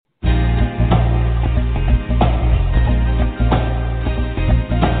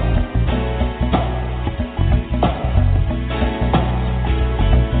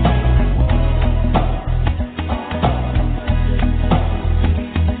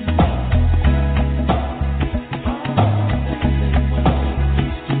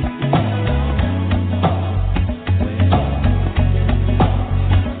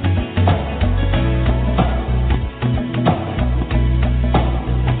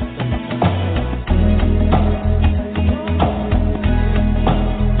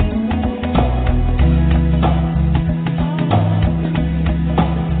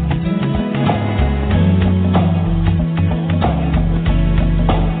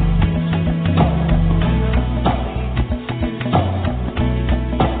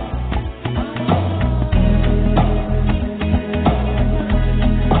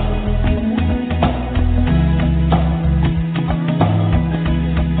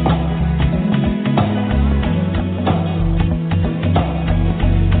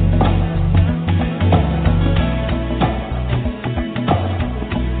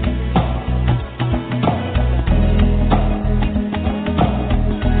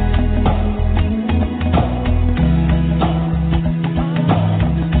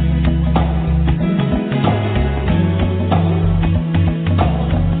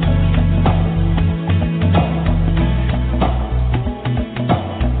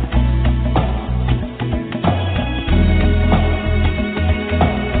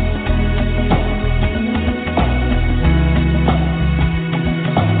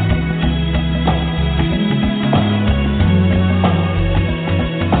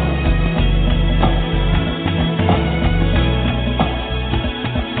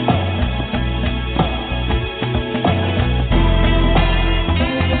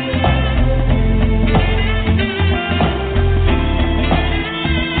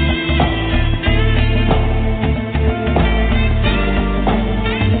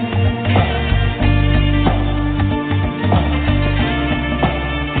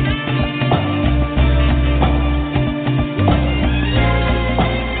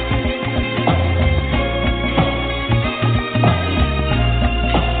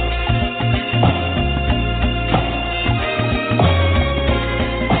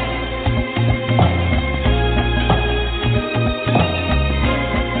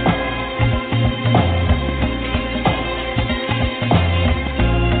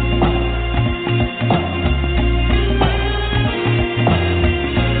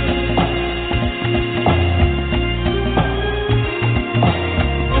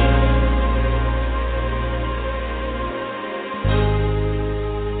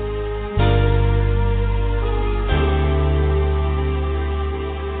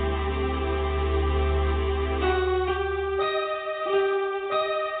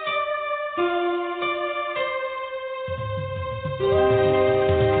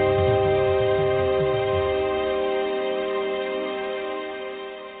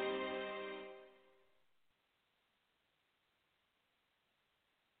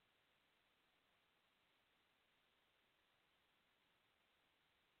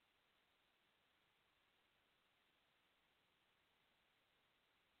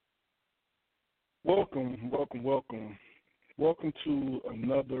Welcome. Welcome to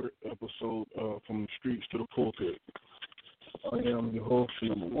another episode of From the Streets to the Pulpit. I am your host,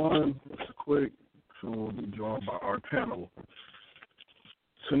 number one, Mr. Quick, who will be joined by our panel.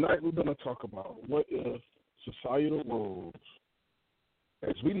 Tonight we're going to talk about what if societal roles,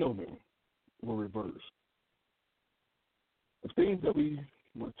 as we know them, were reversed. The things that we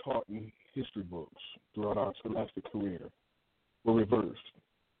were taught in history books throughout our scholastic career were reversed.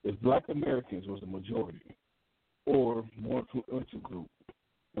 If Black Americans was the majority or more influential group,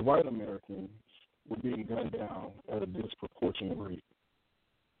 the white Americans were being gunned down at a disproportionate rate.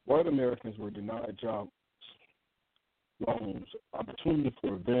 White Americans were denied jobs, loans, opportunity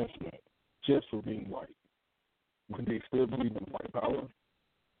for advancement just for being white. Would they still believe in white power?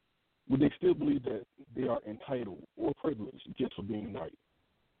 Would they still believe that they are entitled or privileged just for being white?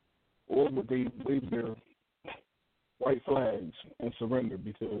 Or would they wave their white flags and surrender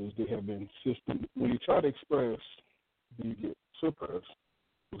because they have been when you try to express, you get suppressed.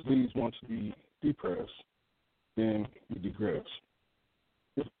 If these want to be depressed, then you degress.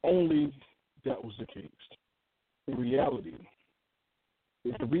 If only that was the case. In reality,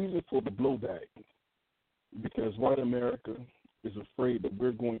 it's the reason for the blowback because white America is afraid that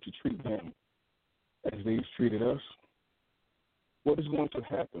we're going to treat them as they've treated us. What is going to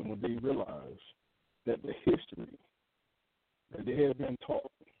happen when they realize that the history that they have been taught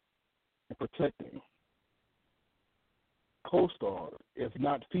and protecting co-starred, if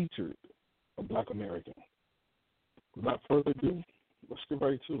not featured, a Black American? Without further ado, let's get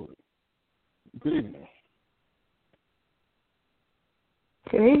right to it. Good evening.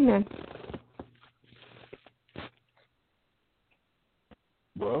 Good evening.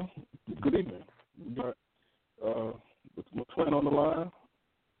 Well, good evening. We got McClain on the line.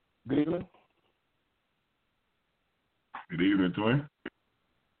 Good evening. Good evening, Twin.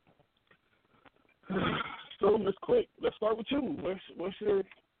 So, Ms. Quick, let's start with you. What's your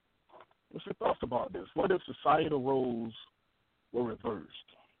thoughts about this? What if societal roles were reversed?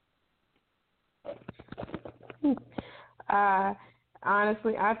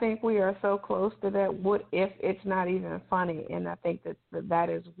 Honestly, I think we are so close to that. What if it's not even funny? And I think that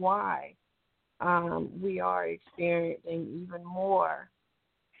is why we are experiencing even more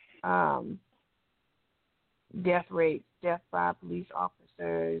death rates, death by police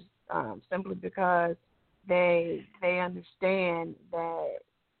officers, simply because they understand that,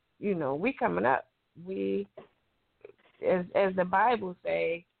 we coming up. We, as the Bible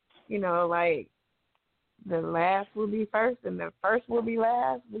say, like the last will be first and the first will be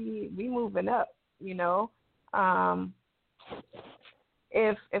last. We moving up,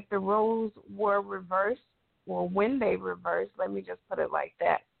 If the roles were reversed, or when they reversed, let me just put it like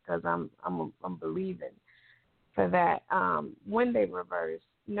that, because I'm believing for that. When they reverse,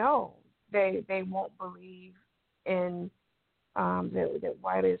 no, they won't believe in that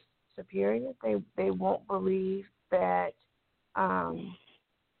white is superior. They won't believe that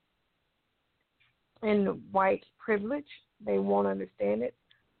in white privilege. They won't understand it.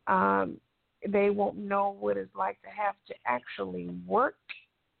 They won't know what it's like to have to actually work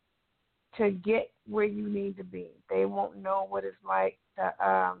to get where you need to be. They won't know what it's like to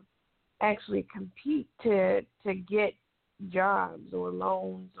actually compete to get jobs or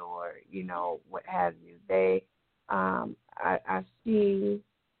loans or what have you. They I see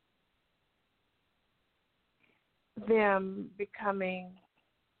them becoming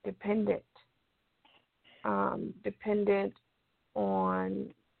dependent on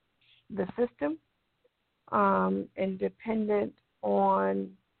the system and dependent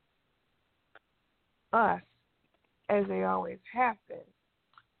on us, as they always have been.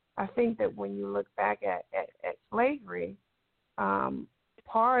 I think that when you look back at slavery,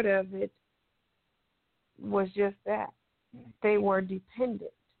 part of it was just that. They were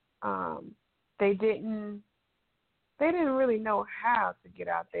dependent. They didn't really know how to get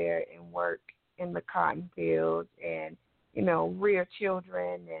out there and work in the cotton fields and, rear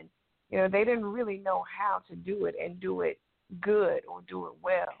children, and, they didn't really know how to do it and do it good or do it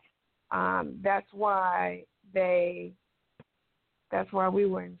well. That's why we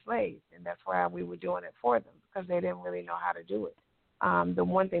were enslaved, and that's why we were doing it for them, because they didn't really know how to do it. The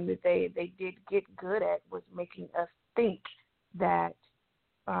one thing that they did get good at was making us think that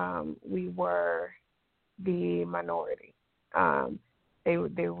we were the minority.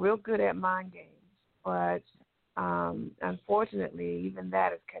 They're real good at mind games, but unfortunately, even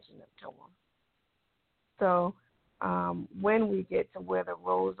that is catching up to them. So when we get to where the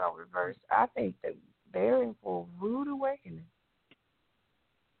roles are reversed, I think that they're in for a rude awakening.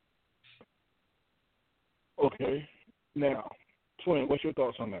 Okay. Now, Twin, what's your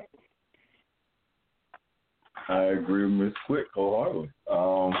thoughts on that? I agree with Ms. Quick wholeheartedly.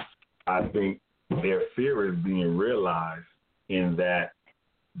 I think their fear is being realized in that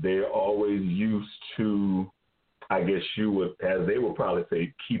they're always used to, I guess as they would probably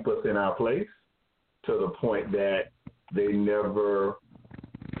say, keep us in our place, to the point that they never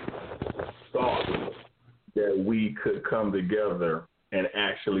thought that we could come together and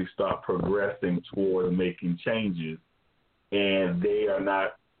actually start progressing toward making changes. And they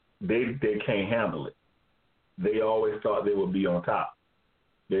can't handle it. They always thought they would be on top.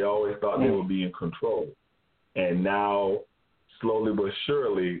 They always thought they would be in control. And now, slowly but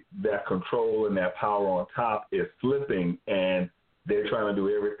surely, that control and that power on top is slipping, and they're trying to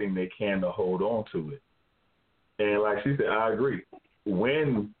do everything they can to hold on to it. And like she said, I agree.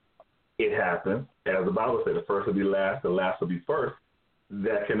 When it happens, as the Bible said, the first will be last, the last will be first.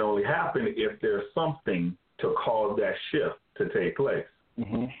 That can only happen if there's something to cause that shift to take place.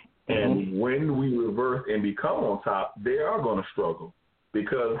 Mm-hmm. And when we reverse and become on top, they are going to struggle,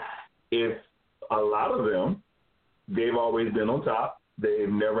 because if a lot of them, they've always been on top. They've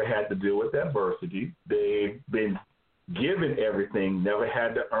never had to deal with adversity. They've been given everything, never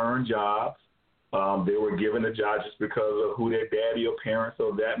had to earn jobs. They were given a job just because of who their daddy or parents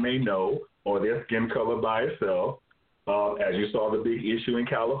or that may know, or their skin color by itself. As you saw the big issue in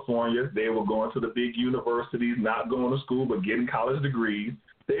California, they were going to the big universities, not going to school, but getting college degrees.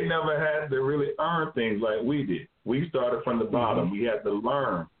 They never had to really earn things like we did. We started from the bottom. We had to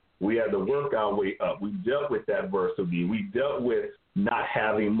learn. We had to work our way up. We dealt with adversity. We dealt with not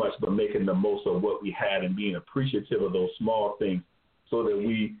having much but making the most of what we had and being appreciative of those small things so that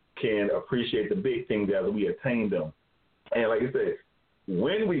we can appreciate the big things as we attain them. And like I said,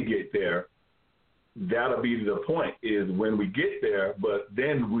 when we get there, that'll be the point, is when we get there, but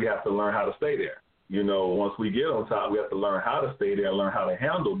then we have to learn how to stay there. You know, once we get on top, we have to learn how to stay there and learn how to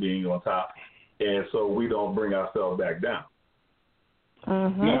handle being on top, and so we don't bring ourselves back down.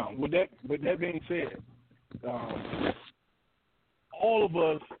 Mm-hmm. Now, with that being said, all of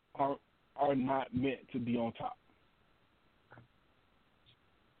us are not meant to be on top.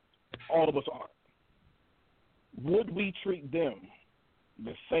 All of us aren't. Would we treat them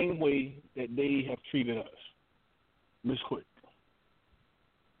the same way that they have treated us? Ms. Quick.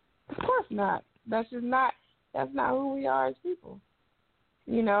 Of course not. That's not who we are as people.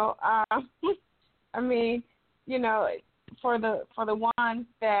 You know, I mean, you know, for the ones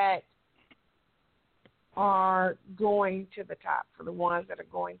that are going to the top, for the ones that are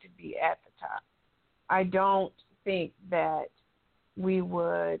going to be at the top, I don't think that we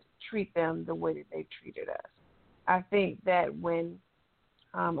would treat them the way that they treated us. I think that when,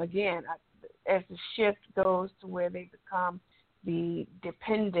 again, as the shift goes to where they become the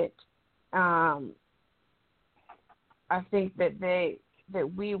dependent, I think that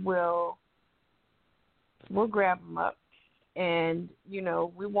we'll grab them up, and you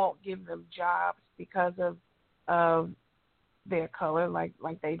know, we won't give them jobs because of their color, like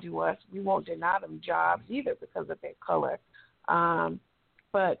they do us. We won't deny them jobs either because of their color.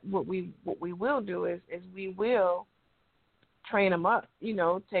 But what we will do is we will train them up, you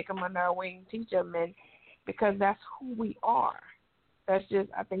know, take them under our wing, teach them, and because that's who we are. I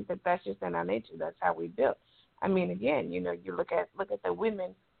think that's just in our nature. That's how we built. I mean, again, you know, you look at the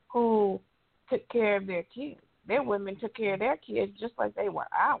women who took care of their kids. Their women took care of their kids just like they were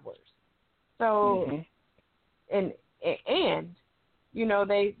ours. So, and you know,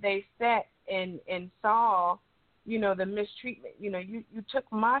 they sat and saw, you know, the mistreatment. You know, you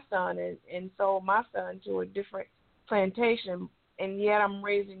took my son and sold my son to a different plantation, and yet I'm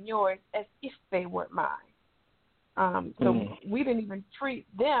raising yours as if they weren't mine. So we didn't even treat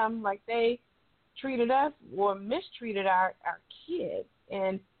them like they treated us or mistreated our kids.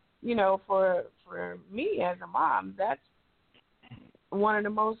 And, you know, for me as a mom, that's one of the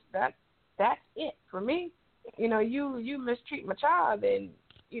most, that's it for me. You know, you mistreat my child, and,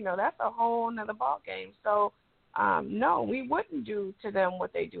 you know, that's a whole nother ball game. So, no, we wouldn't do to them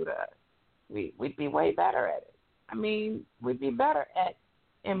what they do to us. We'd be way better at it. I mean, we'd be better at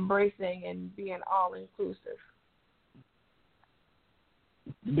embracing and being all-inclusive.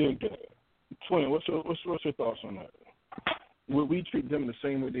 Big Twin, what's your thoughts on that? Would we treat them the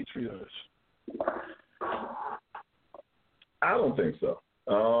same way they treat us? I don't think so.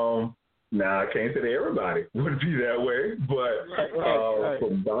 Now, I can't say that everybody would be that way, but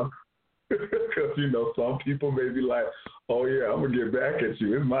because, you know, some people may be like, oh, yeah, I'm going to get back at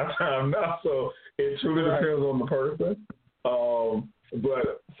you. It's my time now. So it truly depends on the person.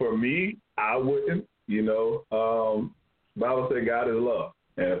 But for me, I wouldn't, you know. Bible says God is love.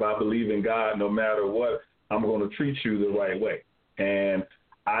 And if I believe in God, no matter what, I'm going to treat you the right way. And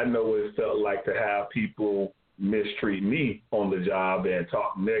I know what it felt like to have people mistreat me on the job and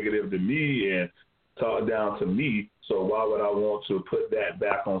talk negative to me and talk down to me. So why would I want to put that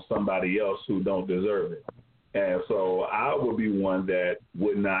back on somebody else who don't deserve it? And so I would be one that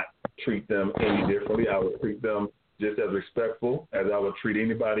would not treat them any differently. I would treat them just as respectful as I would treat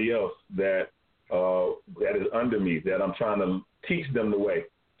anybody else that is under me, that I'm trying to teach them the way.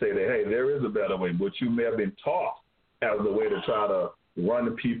 Say that, hey, there is a better way, but you may have been taught as the way to try to run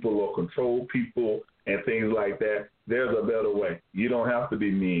the people or control people and things like that. There's a better way. You don't have to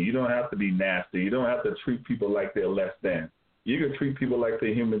be mean. You don't have to be nasty. You don't have to treat people like they're less than. You can treat people like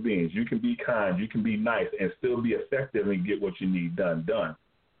they're human beings. You can be kind. You can be nice and still be effective and get what you need done.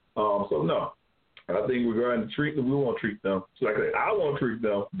 So, no, I think we're going to treat them. We won't treat them. Like I won't treat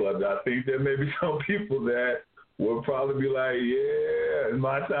them, but I think there may be some people that will probably be like, yeah, it's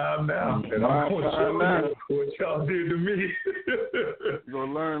my time now. And I'm going to show you what y'all did to me. You're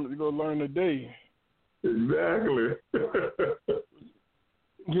going to learn today. Exactly.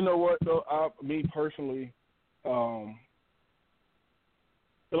 You know what, though? Me personally,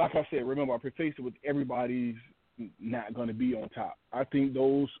 like I said, remember, I preface it with everybody's not going to be on top. I think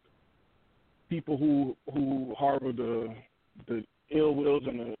those people who harbor the ill wills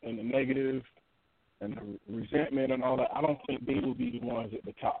and the negative and the resentment and all that, I don't think they will be the ones at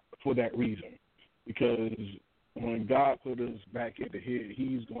the top for that reason. Because when God put us back at the head,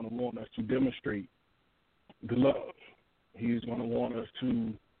 he's going to want us to demonstrate the love. He's going to want us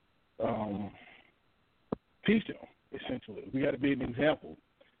to teach them, essentially. We got to be an example.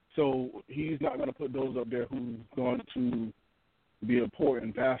 So he's not going to put those up there who's going to be a poor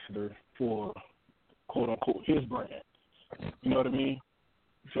ambassador for, quote unquote, his brand. You know what I mean?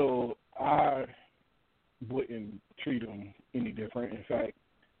 So I wouldn't treat them any different. In fact,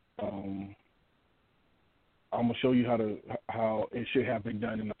 I'm gonna show you how it should have been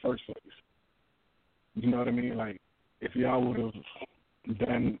done in the first place. You know what I mean? Like, if y'all would have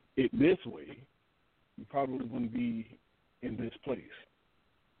done it this way, you probably wouldn't be in this place.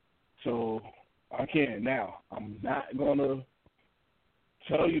 So I can't now. I'm not gonna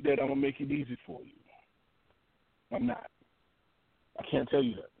tell you that I'm gonna make it easy for you. I'm not. I can't tell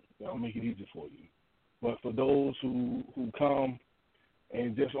you that. I'll make it easy for you. But for those who come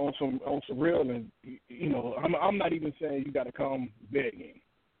and just on some real, and you know, I'm not even saying you got to come begging.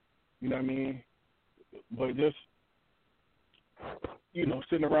 You know what I mean? But just, you know,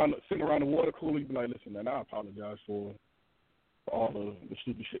 sitting around the water cooler, you be like, listen, man, I apologize for all the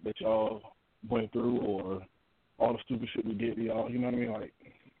stupid shit that y'all went through, or all the stupid shit we did to y'all. You know what I mean? Like,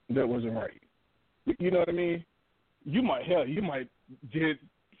 that wasn't right. You know what I mean? You might get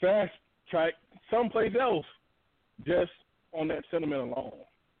fast track someplace else just on that sentiment alone.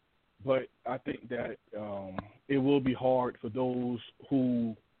 But I think that it will be hard for those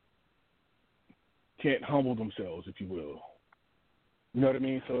who can't humble themselves, if you will. You know what I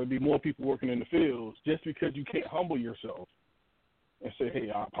mean? So it'd be more people working in the fields just because you can't humble yourself and say, hey,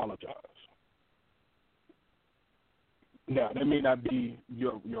 I apologize. Now, that may not be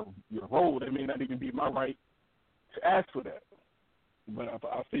your role. That may not even be my right to ask for that. But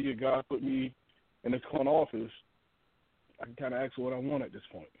I figure God put me in the current office, I can kind of ask for what I want at this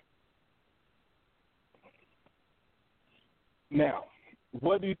point. Now,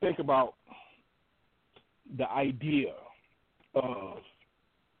 what do you think about the idea of,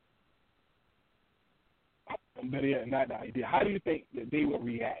 better yet, not the idea, how do you think that they will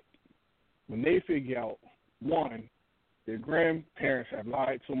react when they figure out, one, their grandparents have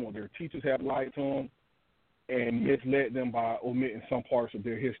lied to them or their teachers have lied to them and misled them by omitting some parts of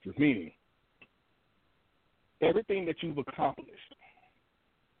their history, meaning everything that you've accomplished,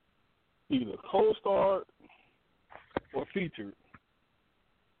 either co-starred or featured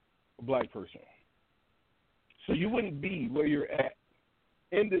a black person. So you wouldn't be where you're at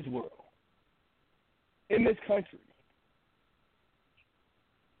in this world, in this country,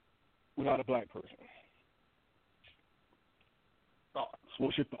 without a black person. Thoughts.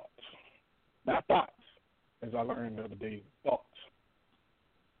 What's your thoughts? Not thoughts, as I learned the other day, thoughts.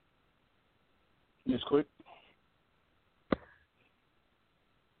 Just quick.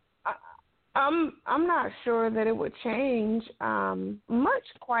 I'm not sure that it would change much,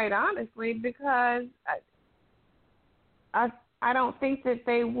 quite honestly, because I don't think that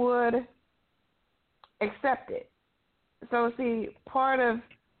they would accept it. So see, part of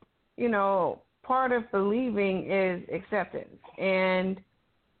believing is acceptance, and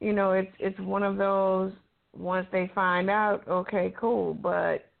it's one of those, once they find out, okay, cool,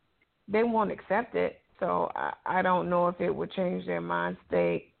 but they won't accept it. So I don't know if it would change their mind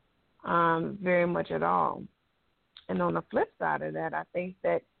state very much at all. And on the flip side of that, I think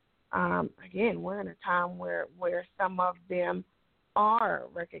that again, we're in a time where some of them are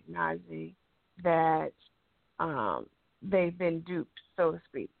recognizing that they've been duped, so to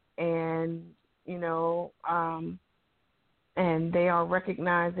speak, and and they are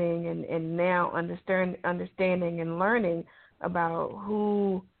recognizing and now understanding and learning about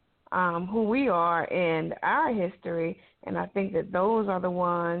who we are and our history. And I think that those are the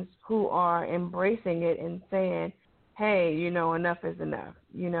ones who are embracing it and saying, hey, enough is enough.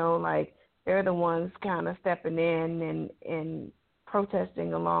 Like they're the ones kind of stepping in and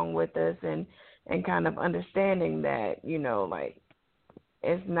protesting along with us and kind of understanding that, like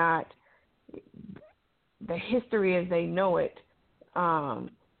it's not the history as they know it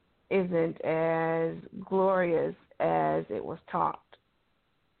isn't as glorious as it was taught.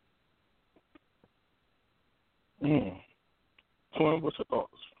 Twin, what's your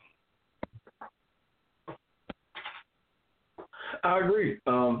thoughts? I agree.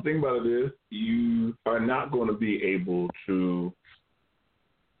 The thing about it is you are not going to be able to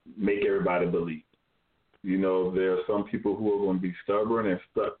make everybody believe. There are some people who are going to be stubborn and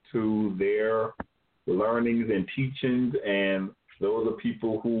stuck to their learnings and teachings, and those are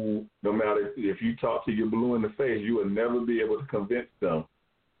people who, no matter if you talk to your blue in the face, you will never be able to convince them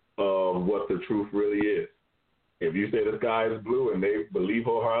of what the truth really is. If you say the sky is blue and they believe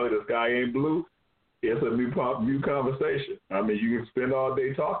wholeheartedly the sky ain't blue, it's a new conversation. I mean, you can spend all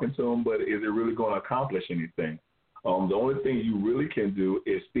day talking to them, but is it really going to accomplish anything? The only thing you really can do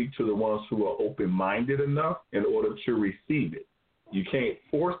is speak to the ones who are open-minded enough in order to receive it. You can't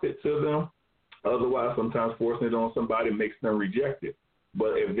force it to them. Otherwise, sometimes forcing it on somebody makes them reject it.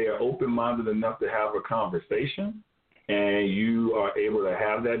 But if they're open-minded enough to have a conversation and you are able to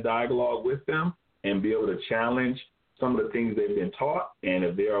have that dialogue with them and be able to challenge some of the things they've been taught, and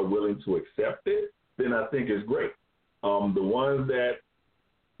if they are willing to accept it, then I think it's great. The ones that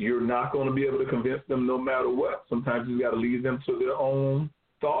you're not going to be able to convince them no matter what, sometimes you got to leave them to their own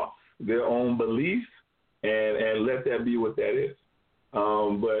thoughts, their own beliefs, and let that be what that is.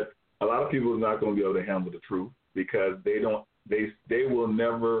 But a lot of people are not going to be able to handle the truth because they will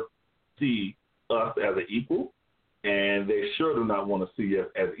never see us as an equal, and they sure do not want to see us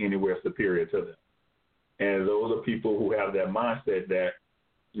as anywhere superior to them. And those are people who have that mindset that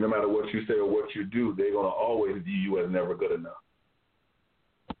no matter what you say or what you do, they're going to always view you as never good enough.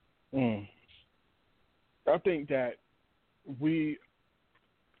 I think that we,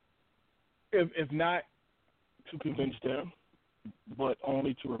 if not to convince them, but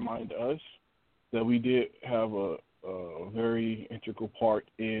only to remind us that we did have a very integral part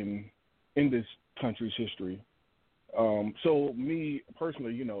in this country's history. So me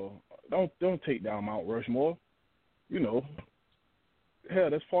personally, don't take down Mount Rushmore. Hell,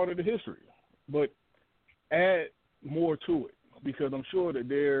 that's part of the history. But add more to it, because I'm sure that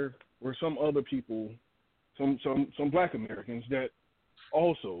there were some other people, some Black Americans that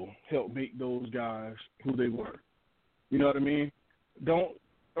also helped make those guys who they were. You know what I mean? Don't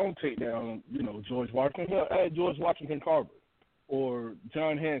take down, George Washington. Hell, add George Washington Carver or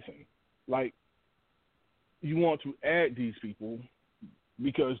John Hanson. Like, you want to add these people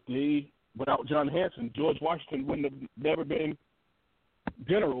because without John Hanson, George Washington wouldn't have never been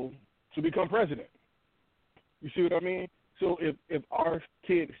general to become president. You see what I mean? So if our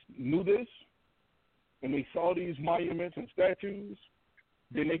kids knew this and they saw these monuments and statues,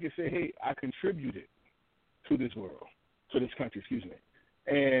 then they could say, hey, I contributed to this world, to this country,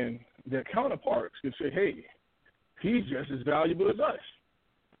 and their counterparts could say, hey, he's just as valuable as us.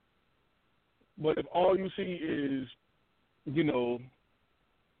 But if all you see is,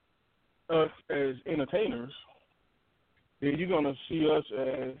 us as entertainers, then you're going to see us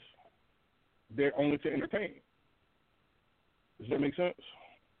as they're only to entertain. Does that make sense?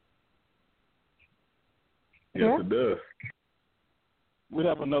 Yes, it does. We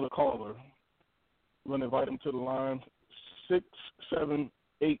have another caller. We're going to invite him to the line,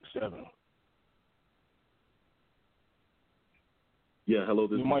 6787. Yeah, hello,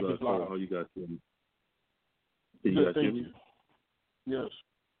 this is Paul. How you guys doing? Can you guys hear me? Yes.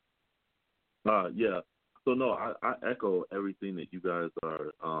 Yeah. So, no, I echo everything that you guys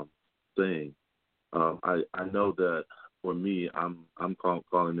are saying. I know that for me, I'm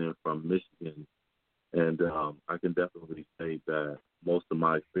calling in from Michigan, and I can definitely say that most of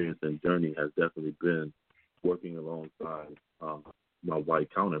my experience and journey has definitely been working alongside my white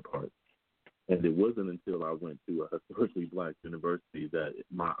counterparts. And it wasn't until I went to a historically Black university that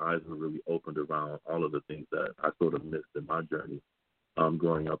my eyes were really opened around all of the things that I sort of missed in my journey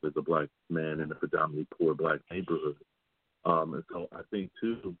growing up as a Black man in a predominantly poor Black neighborhood. And so I think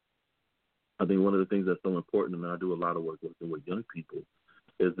one of the things that's so important, and I do a lot of work working with young people,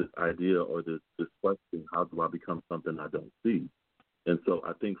 is this idea or this question: how do I become something I don't see? And so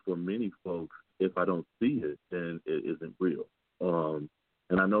I think for many folks, if I don't see it, then it isn't real.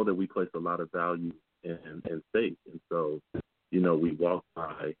 And I know that we place a lot of value in faith, and so we walk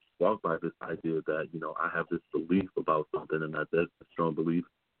by this idea that I have this belief about something, and that's a strong belief,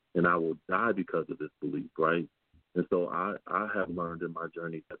 and I will die because of this belief, right? And so I have learned in my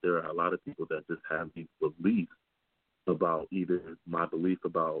journey that there are a lot of people that just have these beliefs about either my belief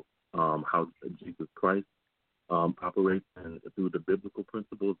about how Jesus Christ operates through the biblical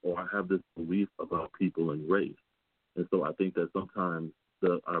principles, or I have this belief about people and race. And so I think that sometimes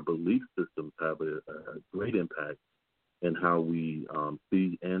our belief systems have a great impact in how we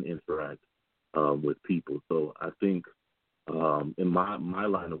see and interact with people. So I think in my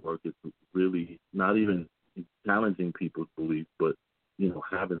line of work, it's really not even challenging people's beliefs, but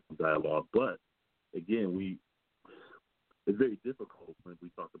having some dialogue. But again, it's very difficult when we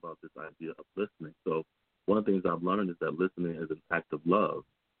talk about this idea of listening. So one of the things I've learned is that listening is an act of love.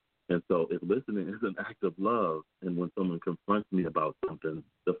 And so if listening is an act of love, and when someone confronts me about something,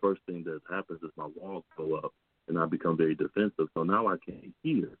 the first thing that happens is my walls go up and I become very defensive. So now I can't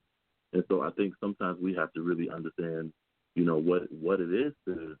hear. And so I think sometimes we have to really understand, what it is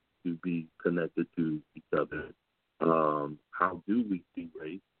to be connected to each other. How do we see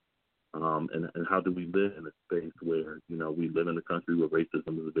race? And how do we live in a space where, we live in a country where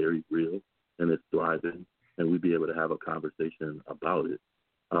racism is very real and it's thriving, and we be able to have a conversation about it.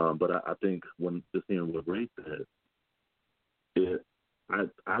 But I think when just hearing what Ray said,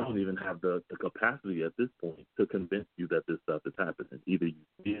 I don't even have the capacity at this point to convince you that this stuff is happening. Either you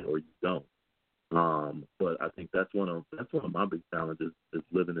see it or you don't. But I think that's one of my big challenges is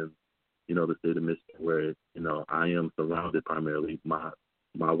living in, the state of Michigan, where I am surrounded primarily. My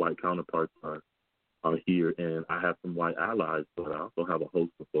white counterparts are here, and I have some white allies, but I also have a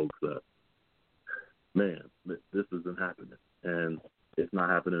host of folks that, man, this isn't happening, and it's not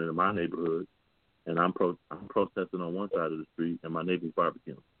happening in my neighborhood, and I'm protesting on one side of the street, and my neighbor's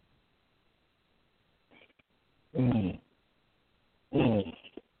barbecuing.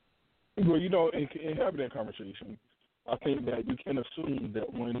 Well, in having that conversation, I think that you can assume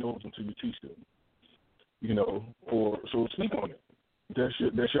that one knows until you teach them, or so speak on it.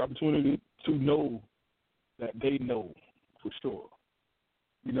 That's your opportunity to know that they know for sure.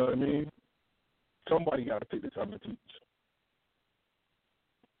 You know what I mean? Somebody got to take the time to teach.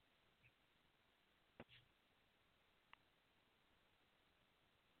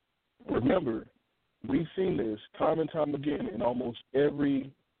 Remember, we've seen this time and time again in almost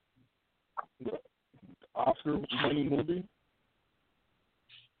every Oscar-winning movie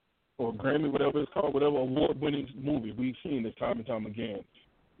or Grammy, whatever it's called, whatever award-winning movie. We've seen this time and time again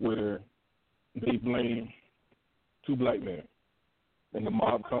where they blame two black men, and the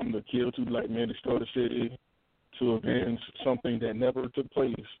mob come to kill two black men, destroy the city, to avenge something that never took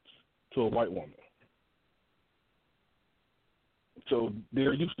place to a white woman. So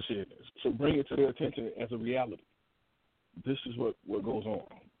they're used to seeing this. So bring it to their attention as a reality. This is what goes on.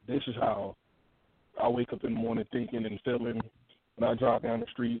 This is how I wake up in the morning thinking and feeling when I drive down the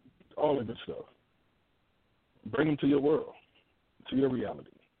street, all of this stuff. Bring them to your world, to your reality.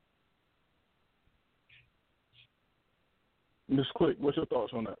 Ms. Quick, what's your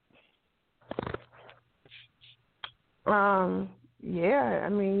thoughts on that? Yeah, I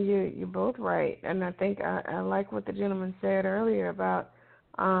mean, you're both right, and I think I like what the gentleman said earlier about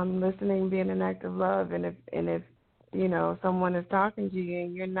listening being an act of love, and if someone is talking to you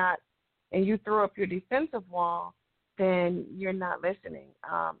and you're not, and you throw up your defensive wall, then you're not listening.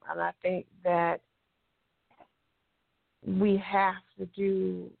 And I think that we have to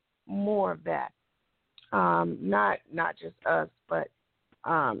do more of that. Not just us, but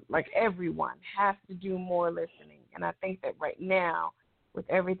like everyone has to do more listening. And I think that right now, with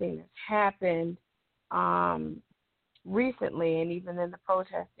everything that's happened recently, and even in the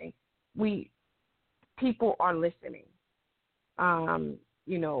protesting, people are listening.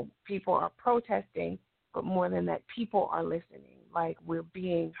 People are protesting, but more than that, people are listening. Like, we're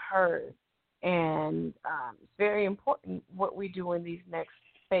being heard, and it's very important what we do in these next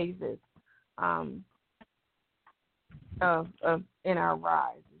phases of in our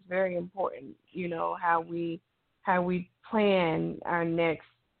rise. It's very important, how we plan our next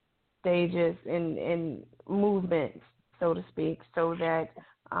stages and movements, so to speak, so that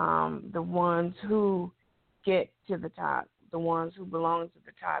the ones who get to the top, the ones who belong to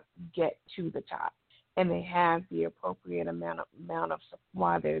the top, get to the top, and they have the appropriate amount of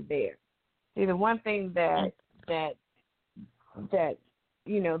supply they're there. See, the one thing that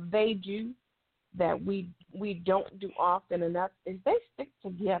they do that we don't do often enough is they stick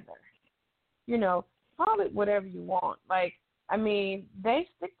together. You know, call it whatever you want. Like, I mean, they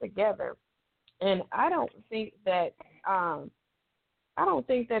stick together, and I don't think that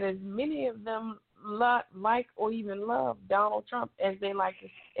as many of them like or even love Donald Trump as they like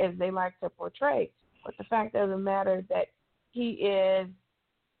to portray. But the fact of the matter is that he is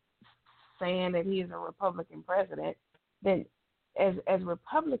saying that he is a Republican president, then as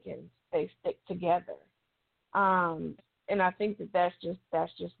Republicans they stick together, and I think that's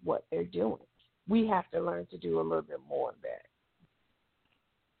just what they're doing. We have to learn to do a little bit more of that.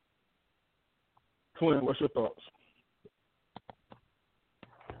 Clint, what's your thoughts?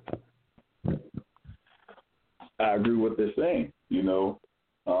 I agree with what they're saying.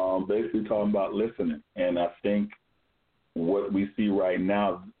 Basically talking about listening, and I think what we see right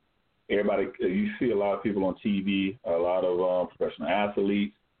now, you see a lot of people on TV, a lot of professional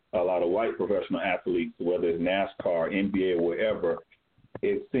athletes, a lot of white professional athletes, whether it's NASCAR, NBA, or wherever.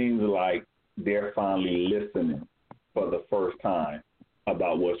 It seems like they're finally listening for the first time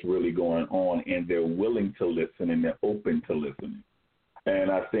about what's really going on, and they're willing to listen and they're open to listening.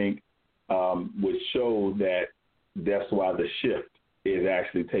 And I think would show that that's why the shift is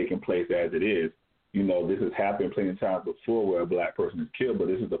actually taking place as it is. This has happened plenty of times before where a black person is killed, but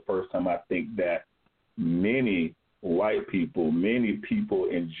this is the first time I think that many white people, many people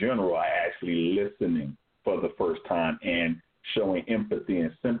in general are actually listening for the first time and showing empathy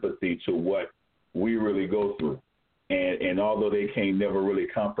and sympathy to what we really go through. And although they can't never really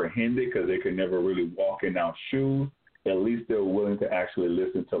comprehend it because they could never really walk in our shoes, at least they're willing to actually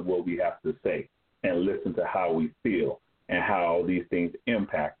listen to what we have to say and listen to how we feel and how these things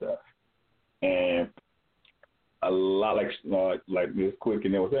impact us. And a lot like Ms. Quick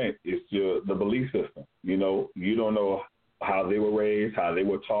and they were saying, it's the belief system. You don't know how they were raised, how they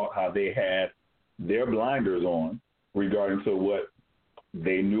were taught, how they had their blinders on regarding to what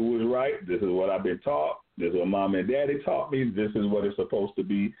they knew was right. This is what I've been taught. This is what mom and daddy taught me. This is what it's supposed to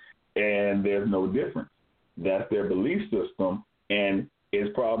be. And there's no difference. That's their belief system. And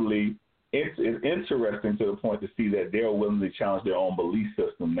it's interesting to the point to see that they're willing to challenge their own belief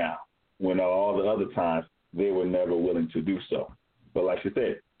system now, when all the other times they were never willing to do so. But like you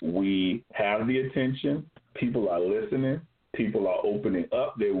said, we have the attention. People are listening. People are opening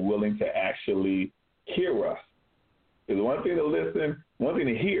up. They're willing to actually hear us. It's one thing to listen, one thing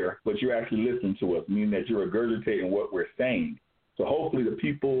to hear, but you're actually listening to us, meaning that you're regurgitating what we're saying. So hopefully the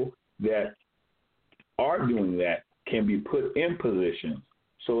people that are doing that can be put in positions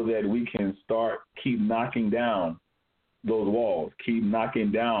so that we can keep knocking down those walls, keep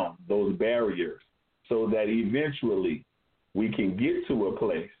knocking down those barriers, so that eventually we can get to a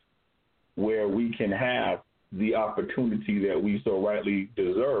place where we can have the opportunity that we so rightly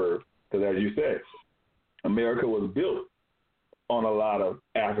deserve. Because as you said, America was built on a lot of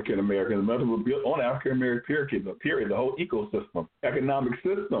African Americans. America was built on African American period. The whole ecosystem, economic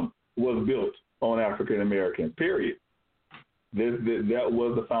system was built on African Americans, period. That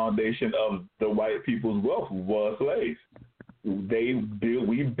was the foundation of the white people's wealth, was slaves.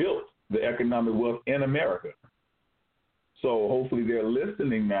 We built the economic wealth in America. So hopefully they're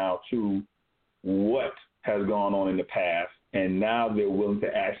listening now to what has gone on in the past, and now they're willing to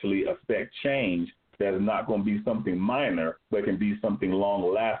actually affect change that is not going to be something minor, but can be something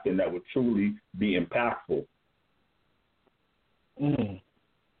long-lasting that would truly be impactful.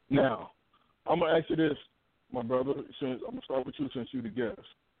 Now, I'm going to ask you this, my brother, I'm going to start with you since you're the guest.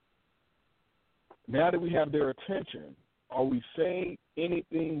 Now that we have their attention, are we saying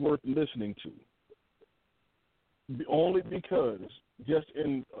anything worth listening to? Only because just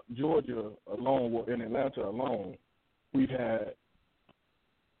in Georgia alone, or in Atlanta alone, we've had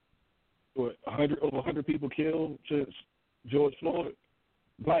over 100 people killed since George Floyd.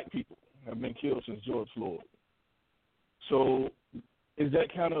 Black people have been killed since George Floyd. So is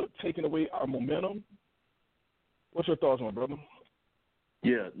that kind of taking away our momentum? What's your thoughts on it, brother?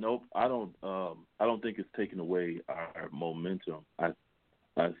 Yeah, nope. I don't think it's taking away our momentum.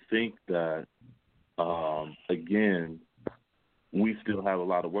 I think that again, we still have a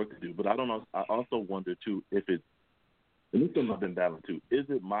lot of work to do. But I don't know. I also wonder too if it's, and this is something I've been battling too. Is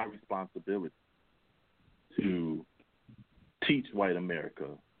it my responsibility to teach white America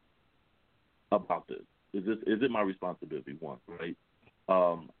about this? Is it my responsibility? One, right?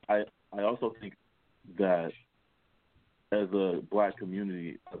 I also think that as a black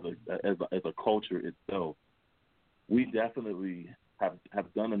community, as a culture itself, we definitely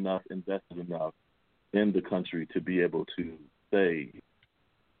have done enough, invested enough in the country to be able to say,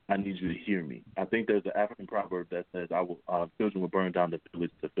 I need you to hear me. I think there's an African proverb that says, children will burn down the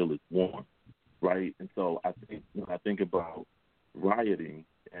village to feel it's warm. right? And so I think when I think about rioting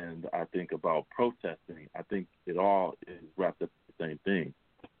and I think about protesting, I think it all is wrapped up in the same thing.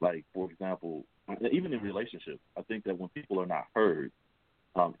 Like, for example, even in relationships, I think that when people are not heard,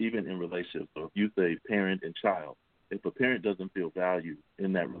 even in relationships, so if you say parent and child, if a parent doesn't feel valued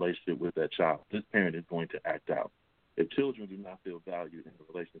in that relationship with that child, this parent is going to act out. If children do not feel valued in a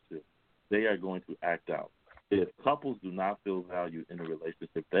relationship, they are going to act out. If couples do not feel valued in a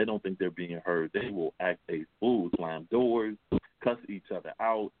relationship, they don't think they're being heard, they will act a fool, slam doors, cuss each other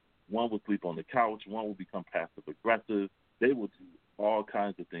out. One will sleep on the couch. One will become passive aggressive. They will do all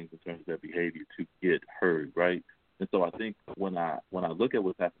kinds of things in terms of their behavior to get heard, right? And so I think when I look at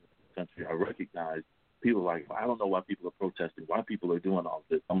what's happening in the country, I recognize people like, I don't know why people are protesting, why people are doing all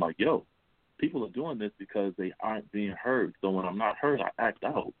this. I'm like, yo, people are doing this because they aren't being heard. So when I'm not heard, I act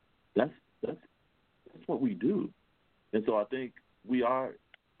out. That's what we do. And so I think we are.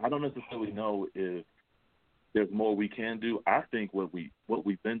 I don't necessarily know if there's more we can do. I think what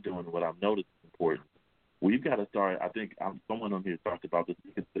we've been doing, what I've noticed is important. We've got to start. I think someone on here talked about this,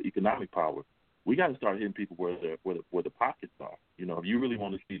 the economic power. We got to start hitting people where the pockets are. You know, if you really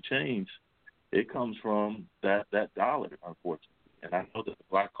want to see change, it comes from that dollar, unfortunately. And I know that the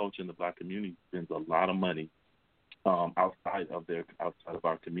black culture and the black community spends a lot of money outside of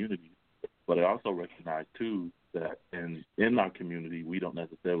our communities. But I also recognize too that in our community we don't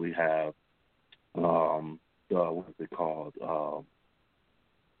necessarily have what is it called?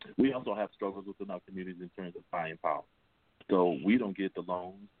 We also have struggles within our communities in terms of buying power. So we don't get the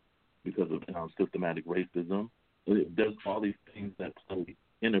loans because of systematic racism. There's all these things that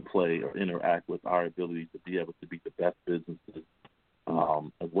interplay or interact with our ability to be able to be the best businesses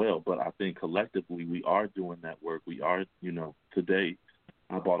as well. But I think collectively we are doing that work. We are, today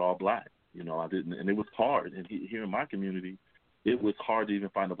I bought all black. I didn't, and it was hard. And here in my community, it was hard to even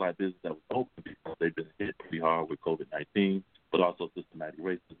find a black business that was open because they've been hit pretty hard with COVID-19, but also systematic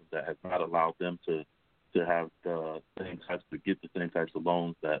racism that has not allowed them to have the same types, to get the same types of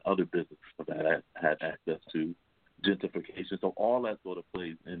loans that other businesses have had access to, gentrification. So all that sort of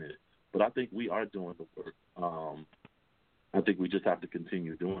plays in it. But I think we are doing the work. I think we just have to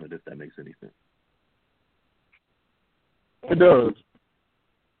continue doing it, if that makes any sense. It does.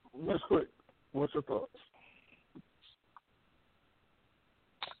 Let's quick. What's your thoughts?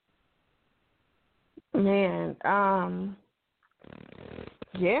 Man,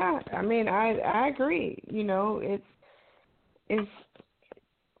 yeah, I mean, I agree. It's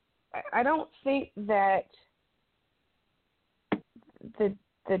I don't think that the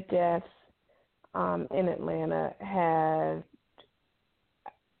deaths in Atlanta has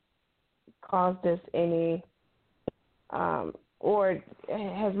caused us any or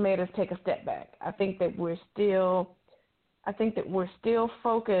has made us take a step back. I think that we're still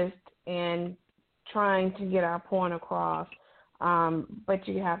focused and trying to get our point across. But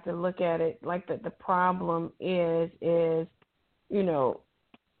you have to look at it like the problem is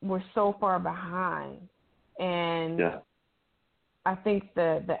we're so far behind, and yeah. I think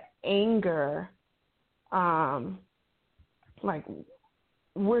the anger, like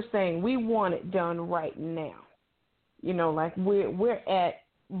we're saying, we want it done right now. Like we're at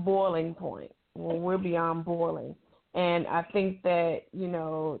boiling point. Well, we're beyond boiling, and I think that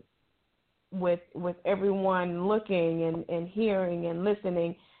with everyone looking and hearing and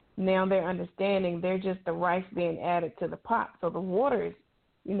listening, now they're understanding they're just the rice being added to the pot. So the water is,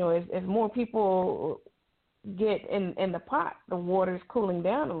 as more people get in the pot, the water is cooling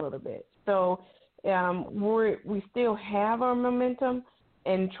down a little bit. So we still have our momentum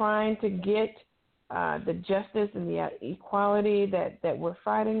in trying to get the justice and the equality that we're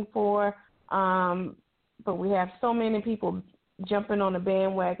fighting for. But we have so many people jumping on the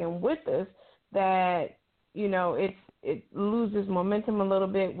bandwagon with us that it loses momentum a little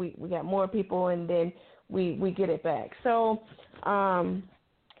bit. We got more people, and then we get it back. So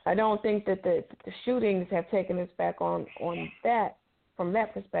I don't think that the shootings have taken us back on that from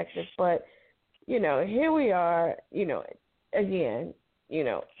that perspective. But here we are. Again,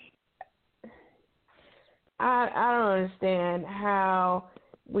 I don't understand how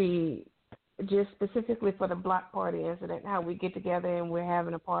we, just specifically for the Block Party incident, how we get together and we're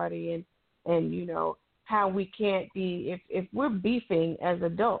having a party and how we can't be, if we're beefing as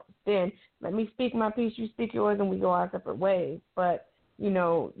adults, then let me speak my piece, you speak yours, and we go our separate ways. But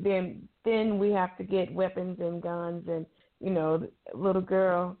then we have to get weapons and guns, and the little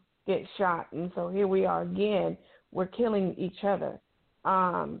girl gets shot, and so here we are again. We're killing each other.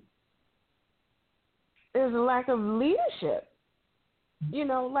 There's a lack of leadership.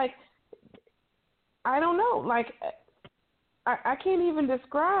 Like, I don't know. Like, I can't even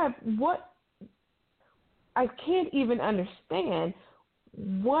describe what I can't even understand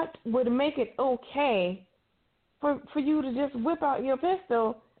what would make it okay for you to just whip out your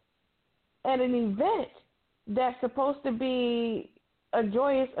pistol at an event that's supposed to be a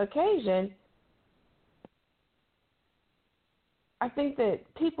joyous occasion. I think that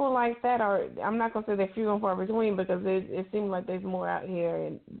people like that are, I'm not going to say they're few and far between because it seems like there's more out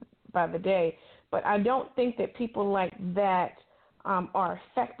here by the day, but I don't think that people like that are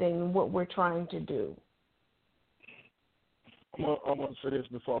affecting what we're trying to do. I'm going to say this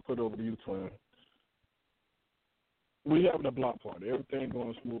before I put it over to you, Twin. We having a block party. Everything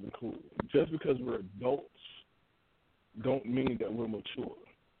going smooth and cool. Just because we're adults don't mean that we're mature.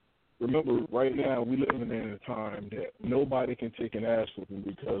 Remember, right now we living in a time that nobody can take an ass whooping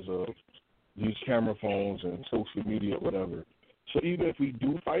because of these camera phones and social media, whatever. So even if we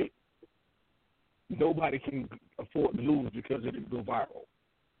do fight, nobody can afford to lose because it can go viral.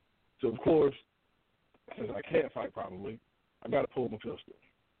 So of course, since I can't fight probably, I got to pull my pistol.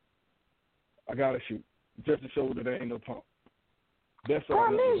 I got to shoot just to show that there ain't no pump. That's all.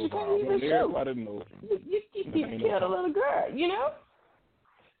 Problem is, you can't even shoot. Everybody knows. You killed a little girl, you know?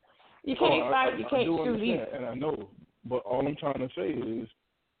 You can't fight, you can't shoot either. And I know, but all I'm trying to say is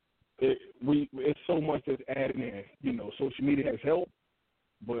it's so much that's added in. You know, social media has helped,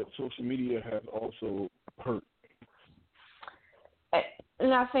 but social media has also hurt.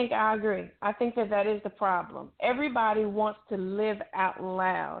 And I think I agree. I think that is the problem. Everybody wants to live out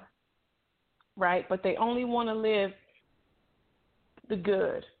loud, right? But they only want to live the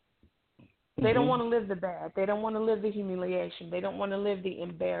good. They don't want to live the bad. They don't want to live the humiliation. They don't want to live the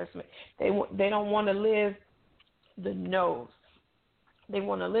embarrassment. They don't want to live the no's. They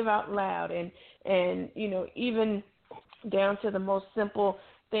want to live out loud and you know, even down to the most simple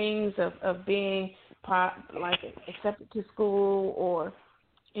things of being like accepted to school, or,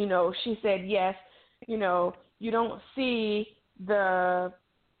 you know, she said yes. You know, you don't see how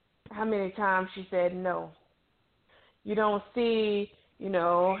many times she said no. You don't see, you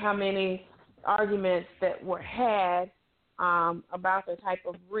know, how many arguments that were had about the type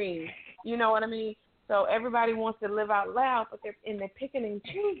of ring. You know what I mean? So everybody wants to live out loud, but they're picking and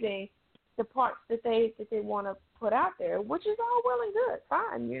choosing the parts that they want to put out there, which is all well and good.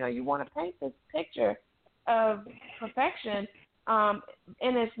 Fine. You know, you want to paint this picture of perfection, and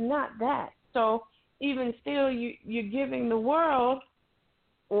it's not that. So even still, you're giving the world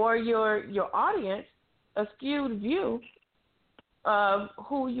or your audience a skewed view of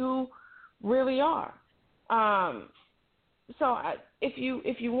who you really are. So if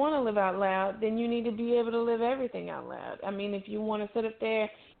you want to live out loud, then you need to be able to live everything out loud. I mean, if you want to sit up there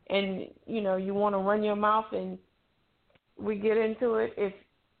and, you know, you want to run your mouth and we get into it, if,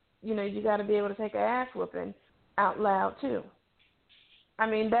 you know, you got to be able to take an ass whooping out loud too. I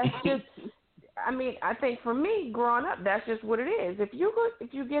mean, that's just, I mean, I think for me, growing up, that's just what it is. If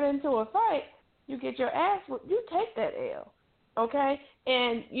you get into a fight, you get your ass whooped, you take that L, okay?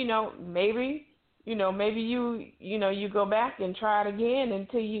 And, you know, maybe you go back and try it again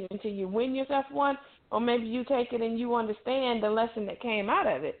until you win yourself one, or maybe you take it and you understand the lesson that came out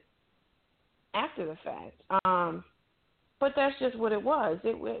of it after the fact. But that's just what it was.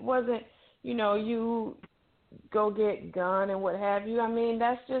 It wasn't, you know, you go get gun and what have you. I mean,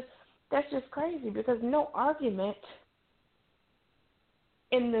 that's just crazy, because no argument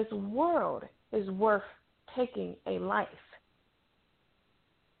in this world is worth taking a life.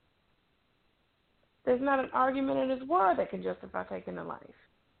 There's not an argument in this world that can justify taking a life.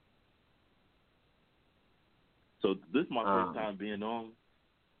 So this is my first time being on,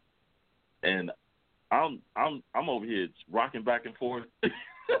 and I'm over here rocking back and forth.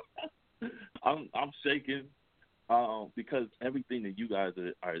 I'm shaking because everything that you guys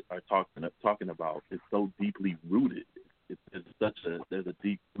are talking about is so deeply rooted. There's a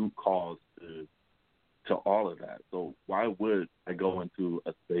deep root cause to all of that. So why would I go into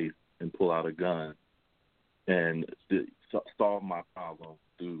a space and pull out a gun and solve my problem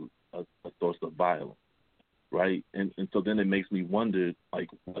through a source of violence, right? And so then it makes me wonder, like,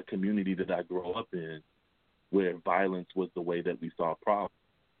 what community did I grow up in where violence was the way that we saw problems?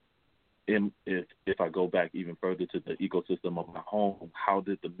 And if I go back even further to the ecosystem of my home, how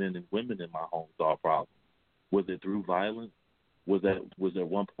did the men and women in my home solve problems? Was it through violence? Was there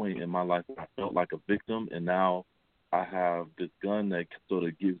one point in my life where I felt like a victim, and now I have this gun that sort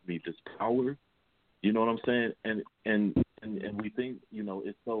of gives me this power? You know what I'm saying? And we think, you know,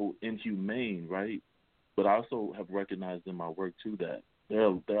 it's so inhumane, right? But I also have recognized in my work too that there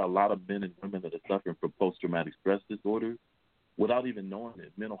are a lot of men and women that are suffering from post-traumatic stress disorder without even knowing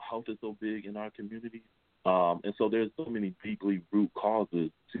it. Mental health is so big in our community, and so there's so many deeply root causes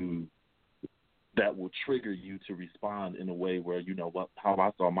to that will trigger you to respond in a way where, you know what, how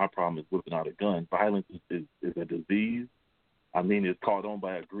I saw my problem is whipping out a gun. Violence is a disease. I mean, it's caught on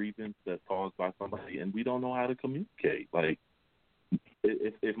by a grievance that's caused by somebody, and we don't know how to communicate. Like,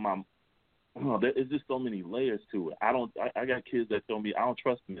 if my, there is just so many layers to it. I got kids that tell me I don't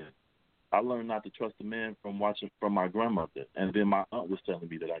trust men. I learned not to trust a man from watching from my grandmother, and then my aunt was telling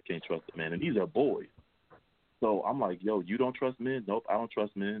me that I can't trust a man, and these are boys. So I'm like, yo, you don't trust men? Nope, I don't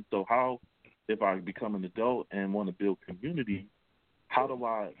trust men. So how, if I become an adult and want to build community, how do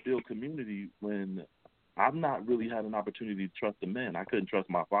I build community when I've not really had an opportunity to trust a man? I couldn't trust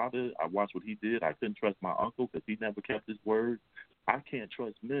my father. I watched what he did. I couldn't trust my uncle because he never kept his word. I can't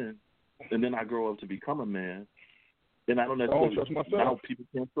trust men. And then I grow up to become a man, and I don't necessarily trust myself. Now people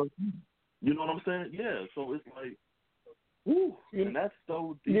can't trust me. You know what I'm saying? Yeah. So it's like, woo, and that's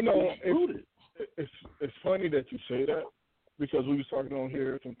so deeply rooted. It's funny that you say that, because we was talking on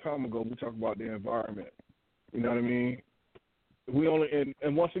here some time ago. We talked about the environment. You know what I mean? We only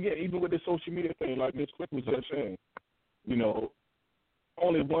and once again, even with the social media thing, like Ms. Quick was just saying, you know,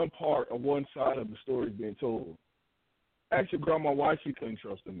 only one part or one side of the story is being told. Ask your grandma why she couldn't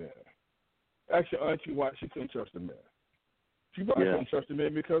trust a man. Ask your auntie why she couldn't trust a man. She probably couldn't trust a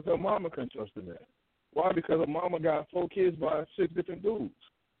man because her mama couldn't trust a man. Why? Because her mama got 4 kids by 6 different dudes.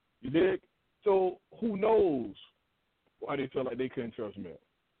 You dig? So who knows why they feel like they couldn't trust men?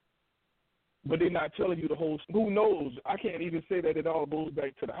 But they're not telling you the whole. Who knows? I can't even say that it all goes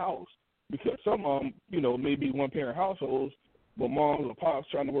back to the house, because some of them, you know, maybe one-parent households, but moms or pops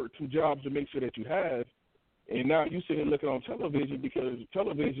trying to work 2 jobs to make sure that you have, and now you sitting looking on television because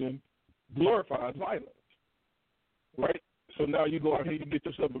television glorifies violence, right? So now you go out here and get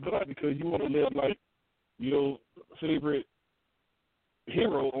yourself a gun because you want to live like your favorite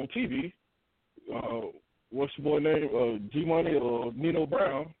hero on TV. What's your boy name? G Money or Nino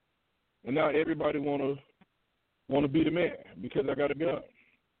Brown, and now everybody wanna be the man because I got a gun.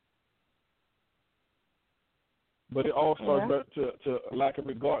 But it all starts back to a lack of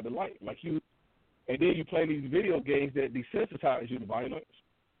regard to life. Like you, and then you play these video games that desensitize you to violence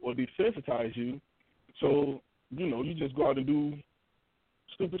or desensitize you. So, you know, you just go out and do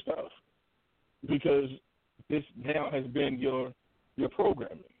stupid stuff because this now has been your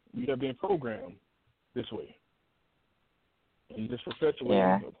programming. You have been programmed this way. And you just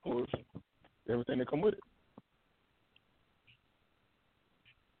perpetuate, of course, everything that come with it.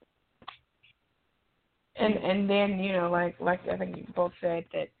 And then, you know, like I think you both said,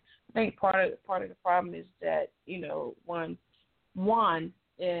 that I think part of the problem is that, you know, one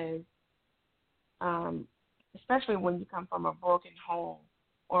is especially when you come from a broken home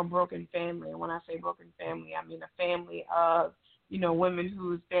or a broken family. And when I say broken family, I mean a family of, you know, women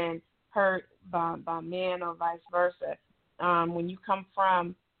who's been hurt by men or vice versa. When you come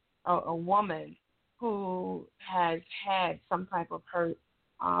from a woman who has had some type of hurt,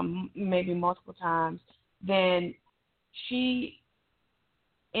 maybe multiple times, then she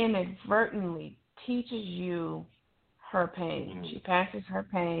inadvertently teaches you her pain. She passes her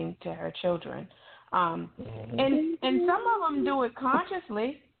pain to her children. And some of them do it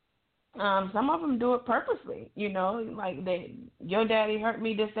consciously. Some of them do it purposely, you know, like your daddy hurt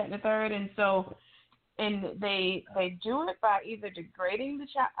me, this, that, and the third. And so, and they do it by either degrading the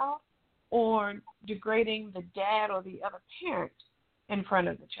child or degrading the dad or the other parent in front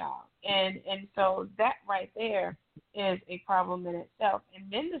of the child. And so that right there is a problem in itself.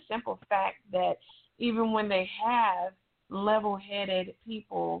 And then the simple fact that even when they have level-headed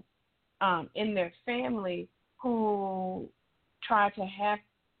people in their family who try to have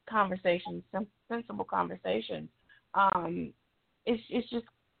conversations, sensible conversations, it's just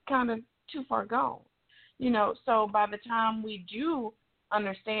kind of too far gone. You know, so by the time we do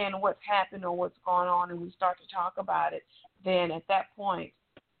understand what's happened or what's going on and we start to talk about it, then at that point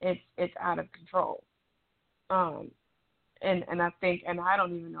it's out of control. And I think, and I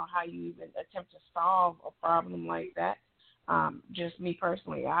don't even know how you even attempt to solve a problem like that. Just me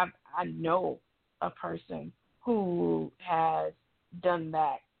personally, I know a person who has done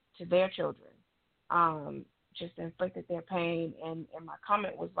that to their children, just inflicted their pain. And my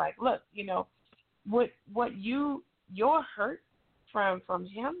comment was like, look, you know, your hurt from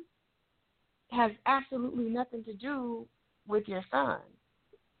him has absolutely nothing to do with your son.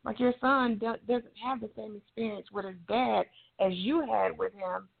 Like, your son doesn't have the same experience with his dad as you had with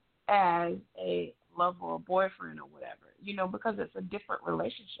him as a lover or boyfriend or whatever, you know, because it's a different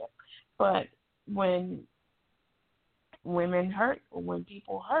relationship. But when women hurt or when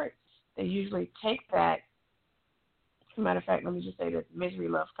people hurt, they usually take that. As a matter of fact, let me just say this: misery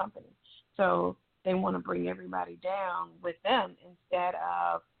loves company. So they want to bring everybody down with them instead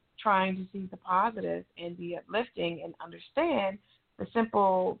of trying to see the positive and be uplifting and understand the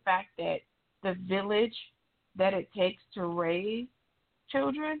simple fact that the village that it takes to raise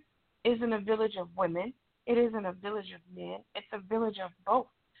children isn't a village of women. It isn't a village of men. It's a village of both,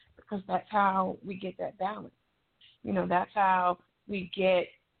 because that's how we get that balance. That's how we get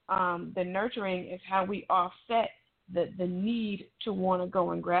the nurturing, is how we offset the need to want to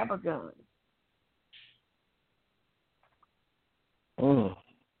go and grab a gun.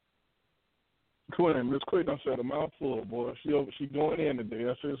 Quinn, Miss Quinn done said a mouthful, boy. She going in today.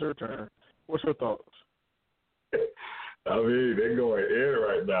 That's it's her turn. What's your thoughts? I mean, they're going in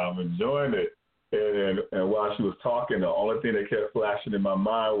right now. I'm enjoying it. And while she was talking, the only thing that kept flashing in my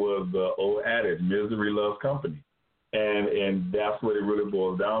mind was the old adage, misery loves company. And that's what it really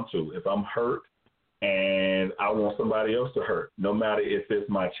boils down to. If I'm hurt and I want somebody else to hurt, no matter if it's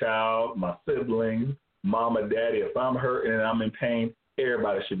my child, my siblings, mom or daddy, if I'm hurt and I'm in pain,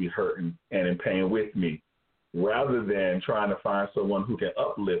 everybody should be hurting and in pain with me, rather than trying to find someone who can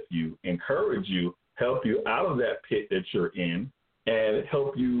uplift you, encourage you, help you out of that pit that you're in, and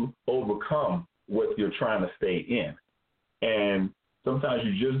help you overcome what you're trying to stay in. And sometimes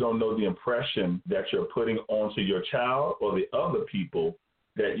you just don't know the impression that you're putting onto your child or the other people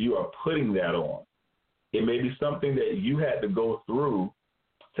that you are putting that on. It may be something that you had to go through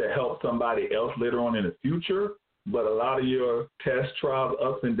to help somebody else later on in the future, but a lot of your tests, trials,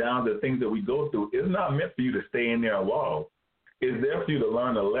 ups and downs, the things that we go through is not meant for you to stay in there and wallow. It's there for you to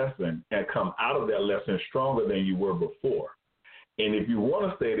learn a lesson and come out of that lesson stronger than you were before. And if you want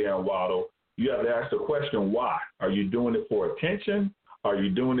to stay there and wallow, you have to ask the question, why? Are you doing it for attention? Are you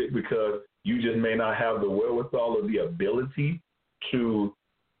doing it because you just may not have the wherewithal or the ability to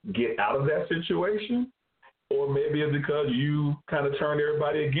get out of that situation? Or maybe it's because you kind of turned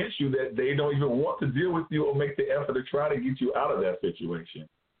everybody against you, that they don't even want to deal with you or make the effort to try to get you out of that situation.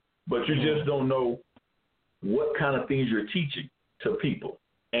 But you just don't know what kind of things you're teaching to people.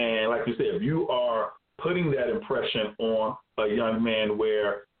 And like you said, if you are putting that impression on a young man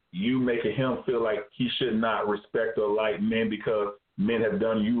where you making him feel like he should not respect or like men because men have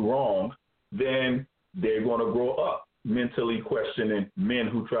done you wrong, then they're going to grow up mentally questioning men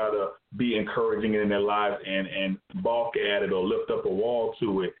who try to be encouraging in their lives and balk at it or lift up a wall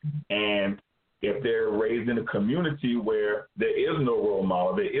to it. And if they're raised in a community where there is no role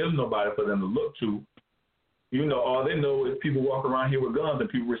model, there is nobody for them to look to, all they know is people walk around here with guns and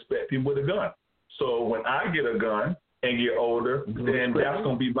people respect people with a gun. So when I get a gun and get older, then that's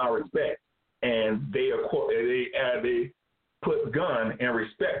going to be my respect. And they put gun and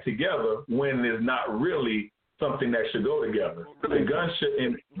respect together when it's not really something that should go together. The gun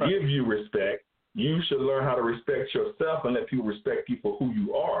shouldn't give you respect. You should learn how to respect yourself and let people respect you for who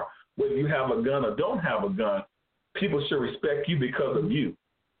you are. Whether you have a gun or don't have a gun, people should respect you because of you.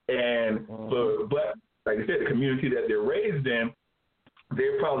 And but like I said, the community that they're raised in,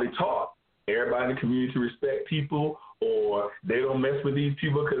 they're probably taught everybody in the community to respect people, or they don't mess with these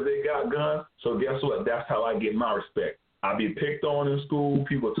people because they got guns. So guess what? That's how I get my respect. I be picked on in school.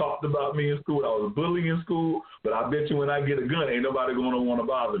 People talked about me in school. I was bullied in school. But I bet you when I get a gun, ain't nobody going to want to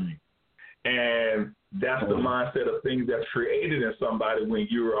bother me. And that's the mindset of things that's created in somebody when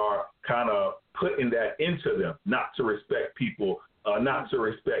you are kind of putting that into them, not to respect people, not to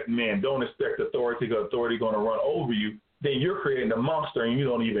respect men. Don't expect authority because authority going to run over you. Then you're creating a monster and you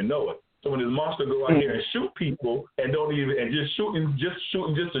don't even know it. So when this monster go out here and shoot people and just shooting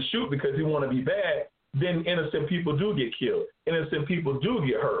just to shoot because he want to be bad, then innocent people do get killed. Innocent people do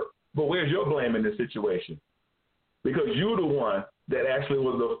get hurt. But where's your blame in this situation? Because you're the one that actually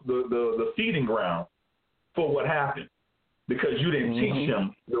was the feeding ground for what happened, because you didn't teach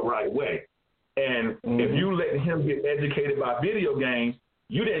him the right way. And if you let him get educated by video games,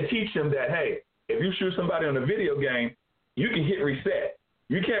 you didn't teach him that, hey, if you shoot somebody on a video game, you can hit reset.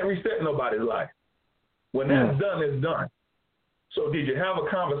 You can't reset nobody's life. When that's done, it's done. So did you have a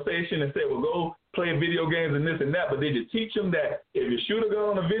conversation and say, well, go play video games and this and that, but did you teach them that if you shoot a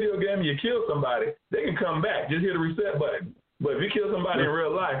gun on a video game and you kill somebody, they can come back, just hit the reset button. But if you kill somebody in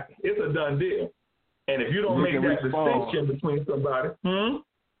real life, it's a done deal. And if you don't make that distinction between somebody,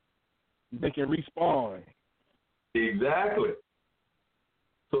 they can respawn. Exactly.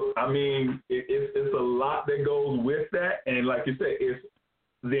 So, I mean, it's a lot that goes with that. And like you said, it's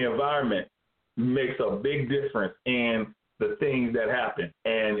the environment makes a big difference in the things that happen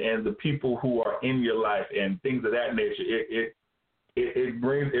and the people who are in your life and things of that nature. It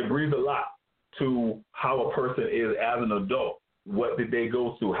brings a lot to how a person is as an adult. What did they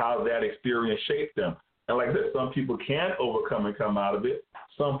go through? How that experience shaped them? And like I said, some people can overcome and come out of it.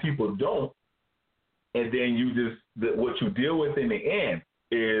 Some people don't. And then what you deal with in the end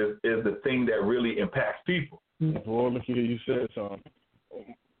is the thing that really impacts people. Boy, look here, you said something.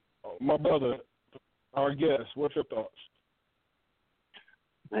 My brother, our guest, what's your thoughts?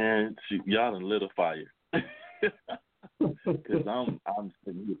 Man, y'all done lit a fire. Because I'm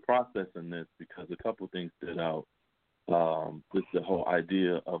processing this because a couple of things stood out. Just the whole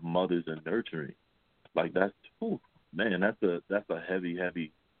idea of mothers and nurturing, like that's a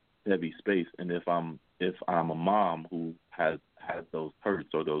heavy space. And if I'm a mom who has those hurts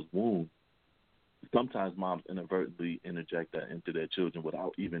or those wounds, sometimes moms inadvertently interject that into their children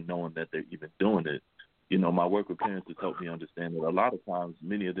without even knowing that they're even doing it. You know, my work with parents has helped me understand that a lot of times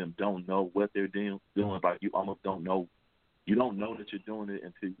many of them don't know what they're doing. Like you almost don't know. You don't know that you're doing it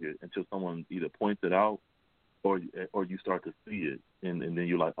until someone either points it out or you start to see it, and then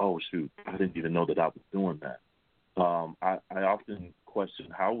you're like, oh shoot, I didn't even know that I was doing that. I often question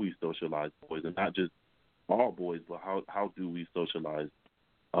how we socialize boys, and not just all boys, but how do we socialize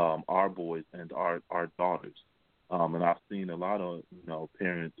our boys and our daughters. And I've seen a lot of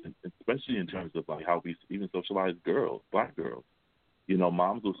parents, especially in terms of like how we even socialize girls, black girls.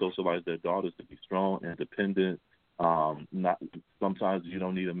 Moms will socialize their daughters to be strong, independent. Not sometimes you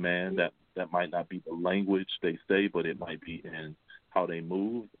don't need a man that might not be the language they say, but it might be in how they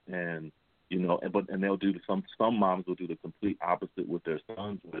move, and they'll do some moms will do the complete opposite with their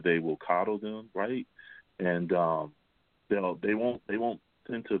sons, where they will coddle them, right? And they won't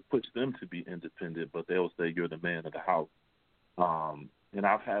tend to push them to be independent, but they'll say you're the man of the house. And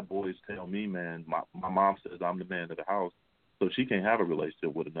I've had boys tell me, man, my mom says I'm the man of the house, so she can't have a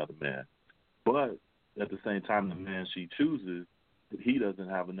relationship with another man. But at the same time, the man she chooses, he doesn't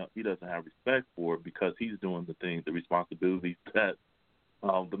have respect for it because he's doing the responsibilities that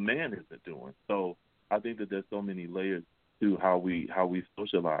the man isn't doing. So I think that there's so many layers to how we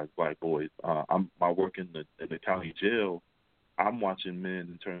socialize black boys. My work in the county jail, I'm watching men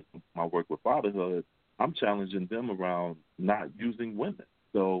in terms of my work with fatherhood. I'm challenging them around not using women.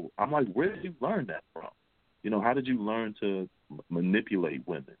 So I'm like, where did you learn that from? How did you learn to manipulate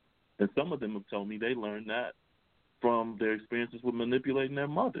women? And some of them have told me they learned that from their experiences with manipulating their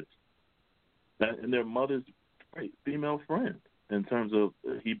mothers. And their mothers' female friends, in terms of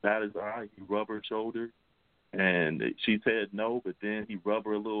he bat his eye, he rub her shoulder, and she said no, but then he rub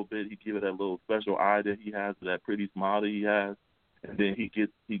her a little bit. He give her that little special eye that he has, that pretty smile that he has, and then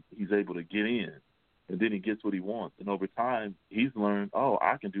he's able to get in, and then he gets what he wants. And over time, he's learned, oh,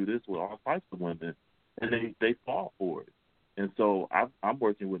 I can do this with all types of women, and they fall for it. And so I'm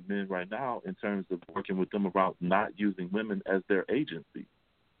working with men right now in terms of working with them about not using women as their agency.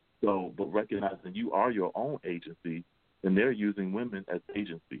 So, but recognizing you are your own agency, and they're using women as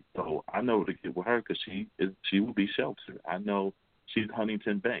agency. So I know to get with her because she will be sheltered. I know she's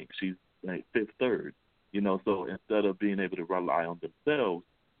Huntington Bank. She's like Fifth Third. So instead of being able to rely on themselves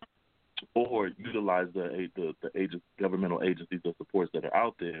or utilize the governmental agencies or supports that are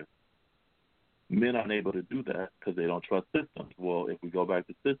out there, men aren't able to do that because they don't trust systems. Well, if we go back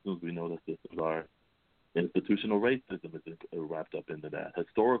to systems, we know that systems are institutional racism is wrapped up into that,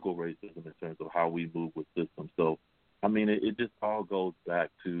 historical racism in terms of how we move with systems. So, I mean, it just all goes back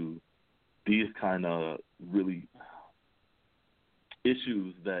to these kind of really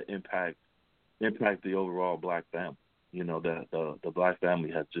issues that impact the overall black family. That the black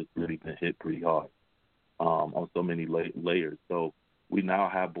family has just really been hit pretty hard on so many layers. So we now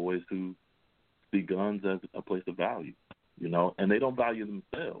have boys who see guns as a place of value, and they don't value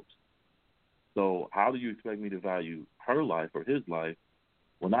themselves. So how do you expect me to value her life or his life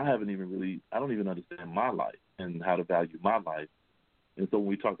when I don't even understand my life and how to value my life? And so when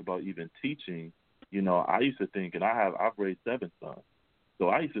we talk about even teaching, I used to think, and I've raised 7 sons, so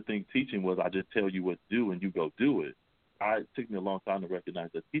I used to think teaching was I just tell you what to do and you go do it. It took me a long time to recognize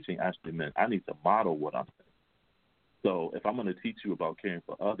that teaching actually meant I need to model what I'm saying. So if I'm going to teach you about caring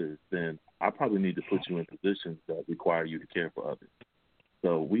for others, then I probably need to put you in positions that require you to care for others.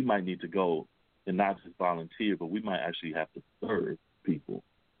 So we might need to go and not just volunteer, but we might actually have to serve people.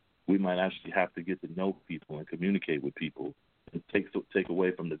 We might actually have to get to know people and communicate with people and take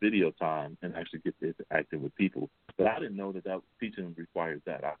away from the video time and actually get to interacting with people. But I didn't know that teaching required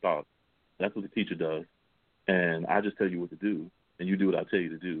that. I thought that's what the teacher does, and I just tell you what to do, and you do what I tell you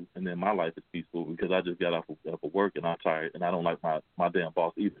to do, and then my life is peaceful because I just got off of work and I'm tired and I don't like my damn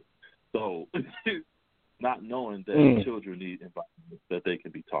boss either. So not knowing that children need environments that they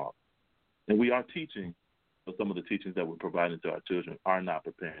can be taught. And we are teaching, but some of the teachings that we're providing to our children are not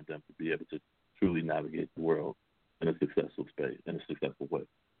preparing them to be able to truly navigate the world in a successful space, in a successful way.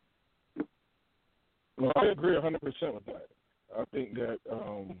 Well, I agree 100% with that. I think that,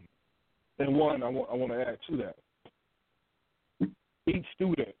 and one, I want to add to that. each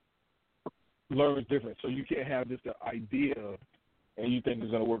student learns different. So you can't have just an idea and you think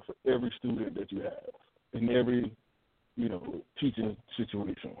it's going to work for every student that you have in every, teaching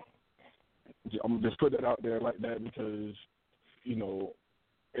situation. I'm just put that out there like that because,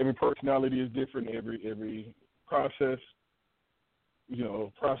 every personality is different, every process,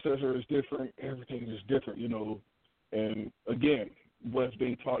 processor is different, everything is different, and again, what's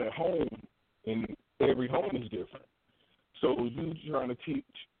being taught at home in every home is different. So you trying to teach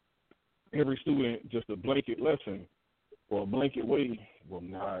every student just a blanket lesson or a blanket way will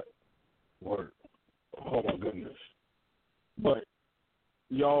not work. Oh my goodness. But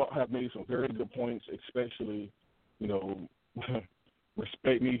y'all have made some very good points, especially,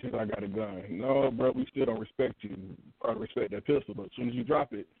 respect me because I got a gun. No, bro, we still don't respect you. Probably respect that pistol, but as soon as you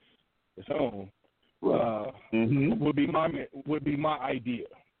drop it, it's on. Would be my idea,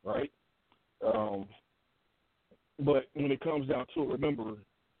 right? But when it comes down to it, remember,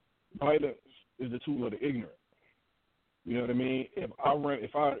 violence is the tool of the ignorant. You know what I mean?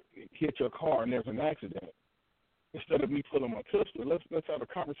 If I hit your car and there's an accident, instead of me pulling my pistol, let's have a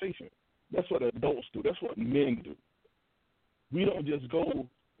conversation. That's what adults do. That's what men do. We don't just go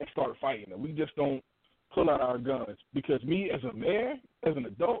and start fighting. We just don't pull out our guns. Because me as a man, as an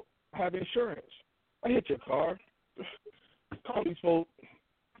adult, I have insurance. I hit your car, call these folks,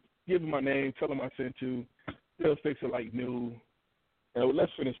 give them my name, tell them I sent you. They'll fix it like new. And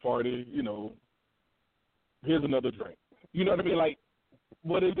let's finish party. Here's another drink. You know what I mean? Like,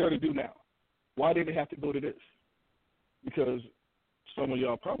 what is there to do now? Why did it have to go to this? Because some of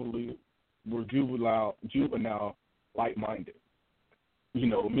y'all probably were juvenile, like-minded.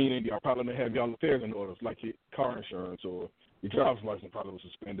 Meaning y'all probably didn't have y'all affairs in order, like your car insurance or your driver's license probably was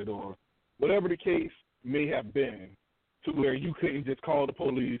suspended or whatever the case may have been, to where you couldn't just call the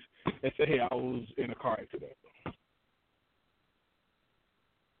police and say, hey, I was in a car accident.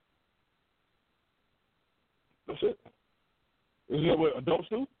 That's it. Isn't that what adults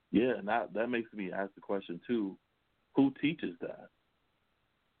do? Yeah, and that makes me ask the question too: who teaches that?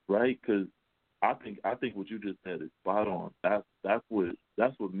 Right? Because I think what you just said is spot on. That's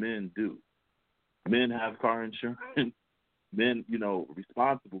what men do. Men have car insurance. Men,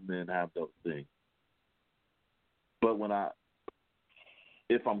 responsible men have those things. But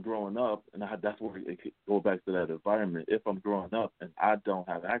if I'm growing up, and that's where it go back to that environment. If I'm growing up and I don't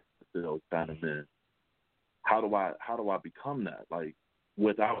have access to those kind of men, how do I become that? Like,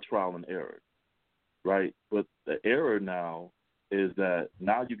 without trial and error, right? But the error now is that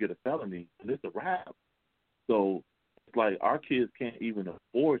now you get a felony and it's a wrap. So it's like our kids can't even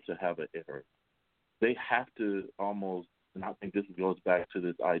afford to have an error. They have to almost, and I think this goes back to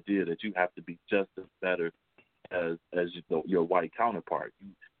this idea that you have to be just as better as your white counterpart.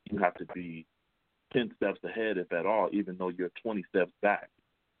 You have to be 10 steps ahead, if at all, even though you're 20 steps back.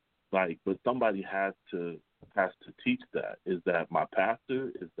 Like, but somebody has to teach that. Is that my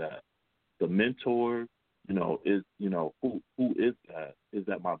pastor? Is that the mentor? Who is that? Is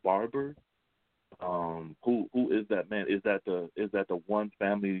that my barber? Who is that man? Is that the one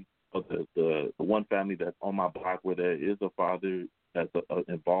family of the one family that's on my block where there is a father that's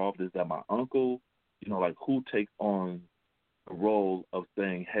involved? Is that my uncle? Like, who takes on the role of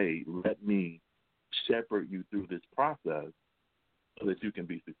saying, hey, let me shepherd you through this process so that you can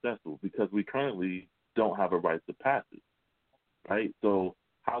be successful? Because we currently don't have a right to passage, right? So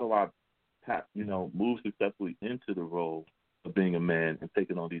how do I move successfully into the role of being a man and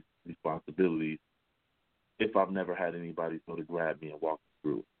taking on these responsibilities if I've never had anybody sort of grab me and walk me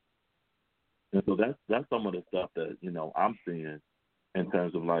through it? And so that's some of the stuff that, I'm seeing in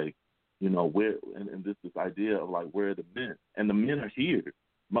terms of, like, where, and this idea of, like, where are the men? And the men are here.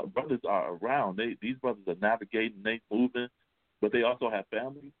 My brothers are around. These brothers are navigating, they moving, but they also have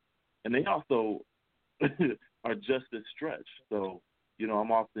families, and they also are just as stretched. So,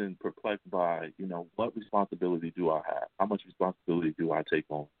 I'm often perplexed by, what responsibility do I have? How much responsibility do I take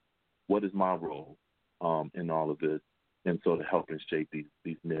on? What is my role in all of this? And sort of helping shape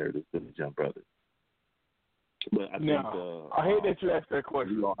these narratives for these young brothers. But I think I hate that you asked that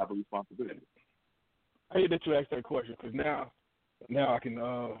question. We all have a responsibility. I hate that you asked that question because now I can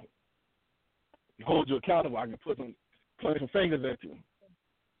hold you accountable. I can point some fingers at you.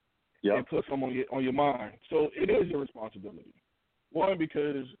 Yep. And put some on your mind. So it is your responsibility. One,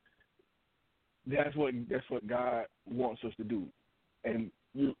 because that's what God wants us to do. And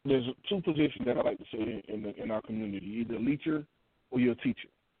there's two positions that I like to say in our community: either a leacher or you're a teacher.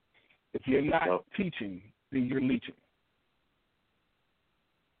 If you're not teaching, then you're leeching.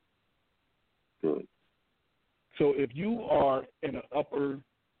 Good. So if you are in an upper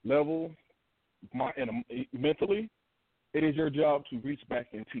level mentally, it is your job to reach back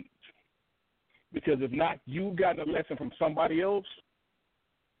and teach. Because if not, you got a lesson from somebody else,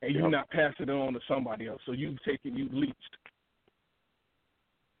 and you're not passing it on to somebody else. So you've leached.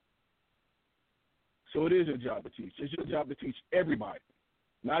 So it is your job to teach. It's your job to teach everybody,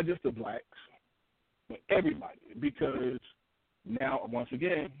 not just the blacks, but everybody. Because now, once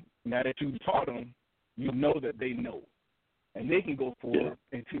again, now that you've taught them, you know that they know. And they can go forward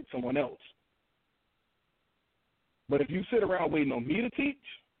and teach someone else. But if you sit around waiting on me to teach,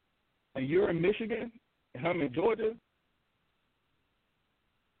 and you're in Michigan, and I'm in Georgia,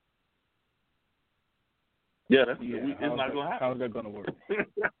 it's not going to happen. How's that going to work?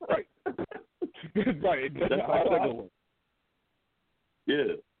 Right. Right. How's that going to work?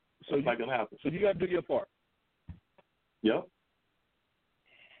 Yeah. So it's not going to happen. So you got to do your part. Yep.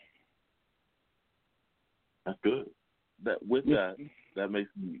 That's good. That makes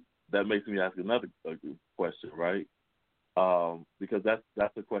me ask another question, right? Because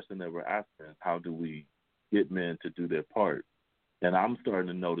that's the question that we're asking. How do we get men to do their part? And I'm starting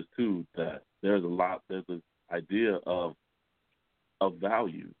to notice too that there's this idea of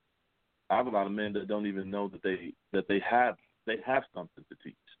value. I have a lot of men that don't even know that they have something to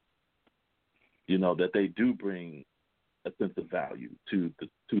teach. You know, that they do bring a sense of value to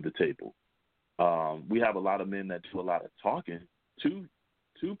the table. We have a lot of men that do a lot of talking to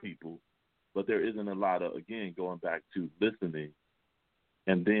people, but there isn't a lot of, again, going back to listening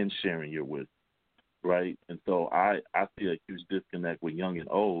and then sharing your wisdom, right? And so I see a huge disconnect with young and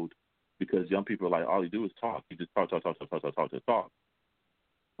old, because young people are like, all you do is talk. You just talk.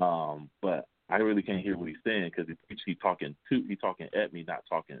 But I really can't hear what he's saying, because he's talking at me, not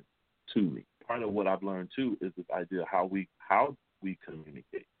talking to me. Part of what I've learned too is this idea of how we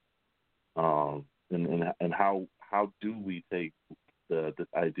communicate, and how do we take this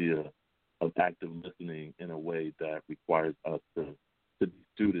idea of active listening in a way that requires us to be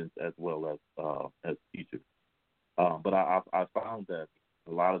students as well as teachers. But I found that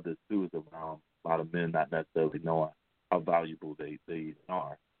a lot of this too is around a lot of men not necessarily knowing how valuable they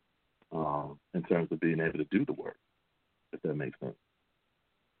are, in terms of being able to do the work, if that makes sense.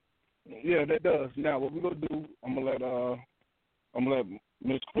 Yeah, that does. Now, what we're gonna do, I'm gonna let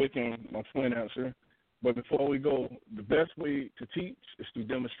Ms. Quick and my twin answer. But before we go, the best way to teach is through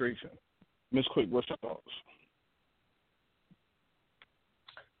demonstration. Ms. Quick, what's your thoughts?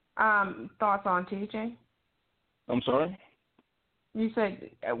 Thoughts on teaching? I'm sorry? You said,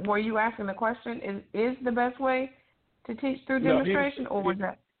 were you asking the question, is the best way to teach through demonstration, or was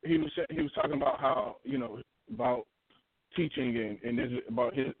that? He was talking about how, about teaching and is it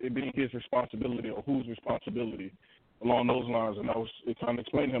about it being his responsibility or whose responsibility along those lines. And I was trying to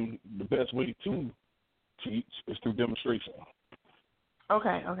explain to him the best way to teach is through demonstration.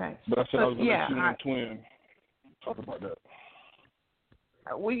 Okay. But I said I was going to let you and twin talk about that.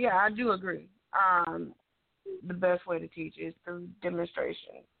 Well, yeah, I do agree. The best way to teach is through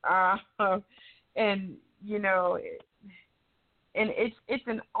demonstration. And, and it's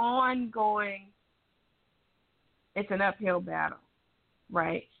an ongoing, it's an uphill battle,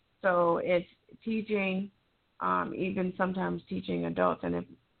 right? So it's teaching, even sometimes teaching adults, and if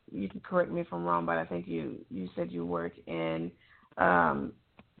you can correct me if I'm wrong, but I think you said you work in are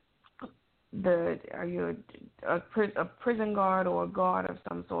you a prison guard or a guard of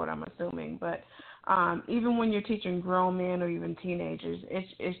some sort, I'm assuming, but even when you're teaching grown men or even teenagers,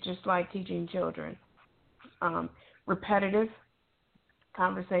 it's just like teaching children. Repetitive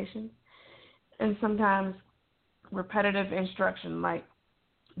conversations and sometimes repetitive instruction, like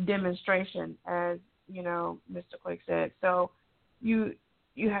demonstration, as Mr. Quick said. So you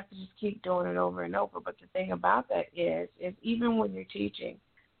have to just keep doing it over and over. But the thing about that is even when you're teaching,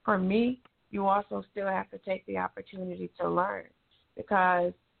 for me, you also still have to take the opportunity to learn,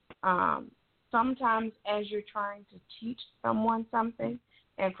 because sometimes as you're trying to teach someone something,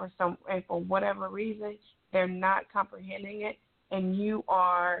 and for whatever reason they're not comprehending it, and you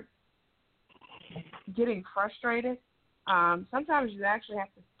are getting frustrated, sometimes you actually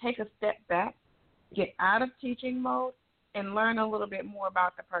have to take a step back, get out of teaching mode, and learn a little bit more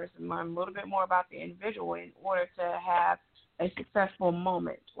about the person, learn a little bit more about the individual in order to have a successful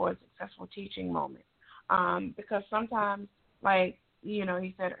moment or a successful teaching moment. Because sometimes, like, he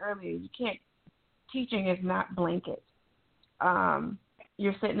said earlier, teaching is not blanket.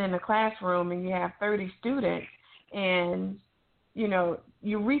 You're sitting in a classroom and you have 30 students, and,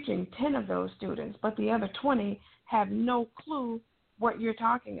 you're reaching 10 of those students, but the other 20 have no clue what you're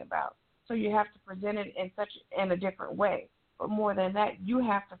talking about. So you have to present it in a different way. But more than that, you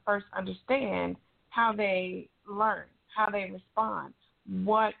have to first understand how they learn, how they respond,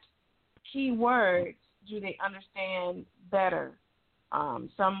 what key words do they understand better,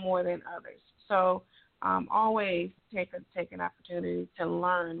 some more than others. So always take an opportunity to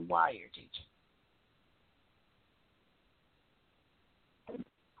learn while you're teaching.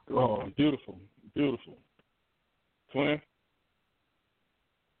 Oh, beautiful, beautiful. Twin?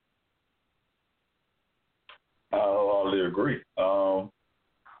 I wholly agree.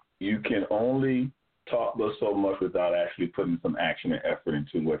 You can only talk but so much without actually putting some action and effort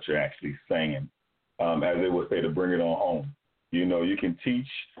into what you're actually saying. As they would say, to bring it on home. You know, you can teach,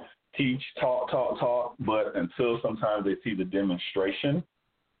 talk, but until sometimes they see the demonstration,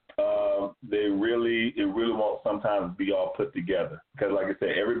 it really won't sometimes be all put together. Because like I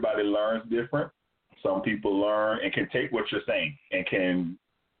said, everybody learns different. Some people learn and can take what you're saying and can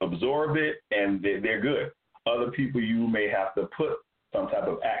absorb it, and they're good. Other people, you may have to put some type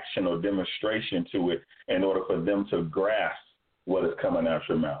of action or demonstration to it in order for them to grasp what is coming out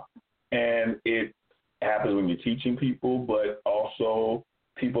your mouth. And it happens when you're teaching people, but also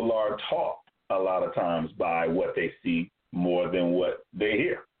people are taught a lot of times by what they see more than what they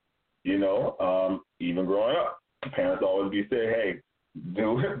hear. You know, even growing up, parents always be saying, hey,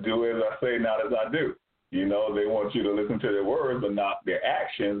 do as I say, not as I do. You know, they want you to listen to their words, but not their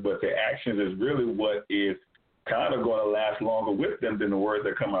actions. But their actions is really what is kind of going to last longer with them than the words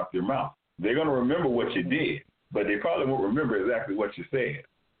that come out your mouth. They're going to remember what you did, but they probably won't remember exactly what you said.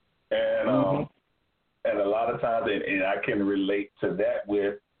 And and a lot of times, and I can relate to that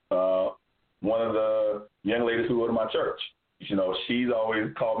with one of the young ladies who go to my church. You know, she's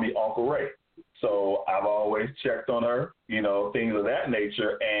always called me Uncle Ray. So I've always checked on her, you know, things of that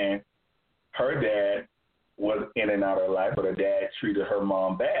nature. And her dad was in and out of her life, but her dad treated her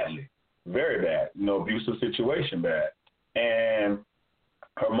mom badly, very bad, you know, abusive situation bad. And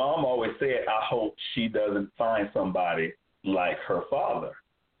her mom always said, I hope she doesn't find somebody like her father.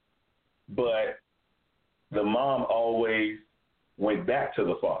 But the mom always went back to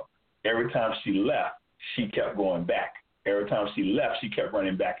the father. Every time she left, she kept going back. Every time she left, she kept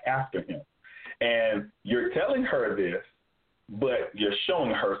running back after him. And you're telling her this, but you're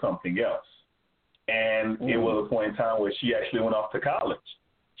showing her something else. And it was a point in time where she actually went off to college.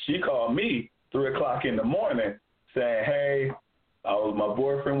 She called me 3 o'clock in the morning saying, hey, my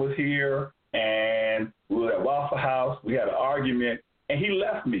boyfriend was here, and we were at Waffle House. We had an argument, and he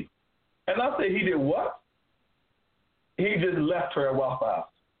left me. And I said, he did what? He just left her at Waffle House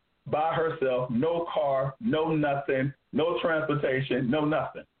by herself, no car, no nothing, no transportation, no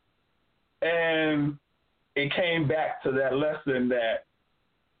nothing. And it came back to that lesson that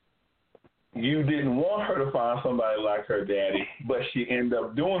you didn't want her to find somebody like her daddy, but she ended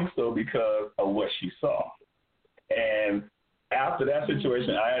up doing so because of what she saw. And after that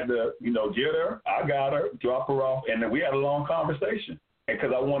situation, I had to, you know, get her. I got her, drop her off, and then we had a long conversation. And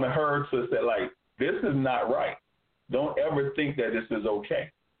because I wanted her to say, like, this is not right. Don't ever think that this is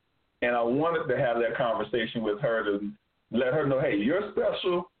okay. And I wanted to have that conversation with her to let her know, hey, you're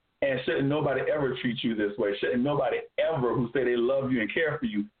special, and shouldn't nobody ever treat you this way. Shouldn't nobody ever who say they love you and care for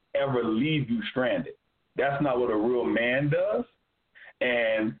you ever leave you stranded. That's not what a real man does.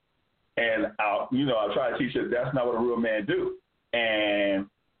 And I try to teach her that's not what a real man do. And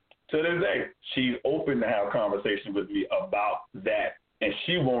to this day, she's open to have conversations with me about that, and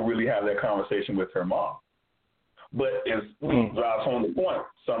she won't really have that conversation with her mom. But it drives home the point.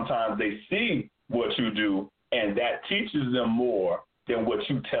 Sometimes they see what you do, and that teaches them more than what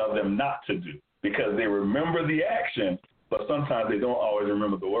you tell them not to do, because they remember the action, but sometimes they don't always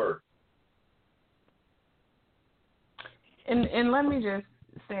remember the word. And let me just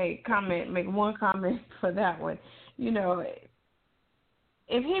make one comment for that one. You know,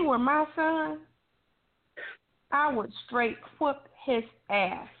 if he were my son, I would straight whoop his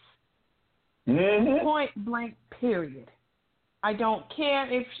ass. Mm-hmm. Point blank, period. I don't care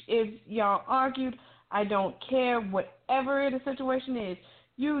if y'all argued. I don't care whatever the situation is.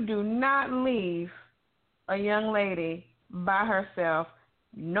 You do not leave a young lady by herself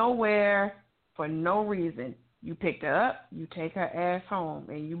nowhere for no reason. You picked her up, you take her ass home,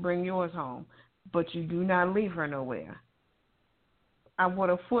 and you bring yours home. But you do not leave her nowhere. I would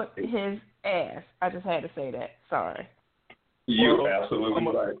have fought his ass. I just had to say that. Sorry. You're absolutely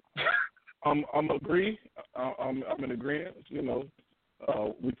right. I'm agree. I'm in agreement. You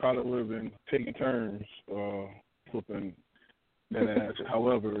know, we probably would have been taking turns whooping that ass.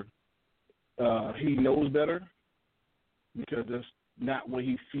 However, he knows better because that's not what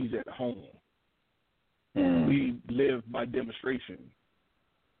he sees at home. We live by demonstration.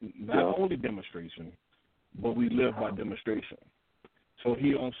 Not only demonstration, but we live by demonstration. So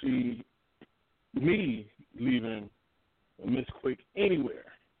he don't see me leaving Miss Quick anywhere.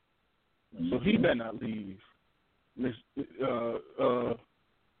 So he better not leave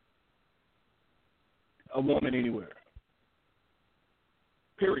a woman anywhere.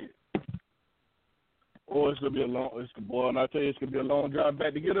 Period. Or it's gonna be a long. And I tell you, it's gonna be a long drive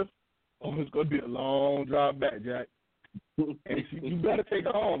back to get her. Or it's gonna be a long drive back, Jack. And you better take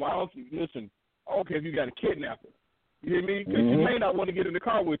her home. I don't care if you got a kidnapper. You hear me? Because she may not want to get in the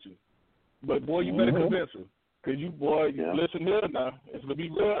car with you. But, boy, you better convince her. Because listen here now. It's going to be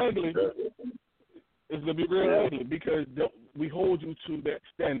real ugly. It's going to be real ugly because we hold you to that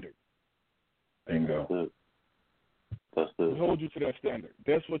standard. Bingo. That's it. We hold you to that standard.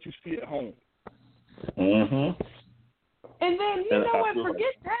 That's what you see at home. Mm-hmm. And then, you know what,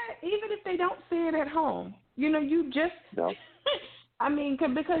 forget that. Even if they don't see it at home, you just, I mean,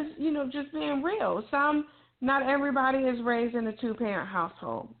 because, just being real, not everybody is raised in a two-parent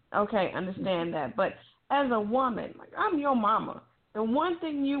household. Okay, understand that. But as a woman, like, I'm your mama. The one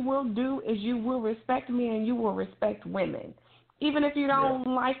thing you will do is you will respect me and you will respect women, even if you don't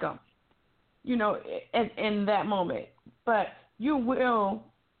like them, in that moment. But you will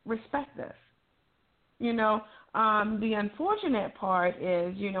respect us, The unfortunate part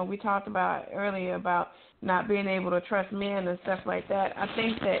is, we talked about earlier about not being able to trust men and stuff like that. I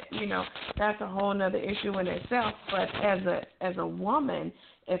think that, that's a whole nother issue in itself. But as a woman,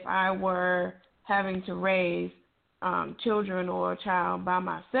 if I were having to raise children or a child by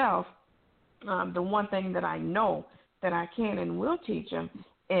myself, the one thing that I know that I can and will teach them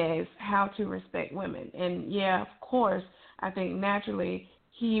is how to respect women. And, of course, I think naturally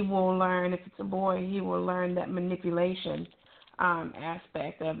he will learn, if it's a boy, he will learn that manipulation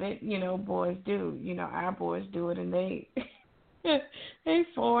aspect of it. Boys do. Our boys do it, and they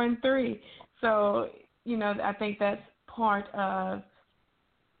 4 and 3. So, I think that's part of,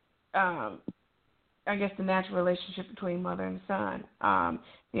 I guess, the natural relationship between mother and son.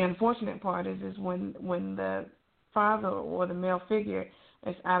 The unfortunate part is when the father or the male figure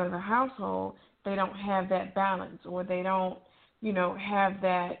is out of the household, they don't have that balance, or they don't, have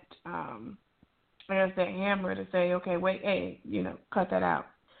that, that hammer to say, okay, wait, hey, cut that out,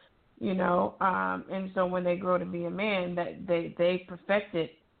 and so when they grow to be a man, that they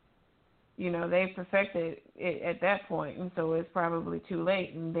perfected, they perfected it at that point, and so it's probably too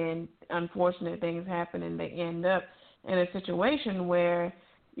late, and then unfortunate things happen, and they end up in a situation where,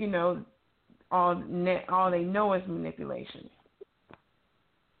 all they know is manipulation.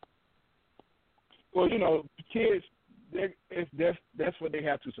 Well, kids, that's what they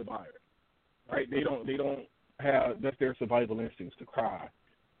have to survive, right? They don't have, that's their survival instincts, to cry,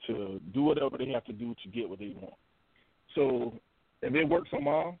 to do whatever they have to do to get what they want. So if it works on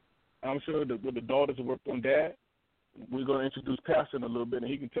mom, I'm sure that with the daughters that worked on dad, we're going to introduce Pastor in a little bit, and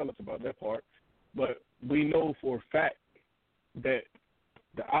he can tell us about that part. But we know for a fact that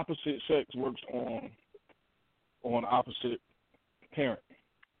the opposite sex works on opposite parent.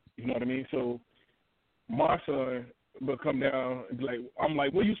 You know what I mean? So my son will come down and be like, I'm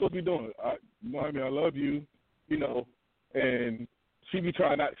like, what are you supposed to be doing? Mommy, I love you, and she be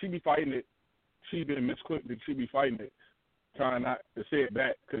fighting it. She been Miss Clinton, she be fighting it, trying not to say it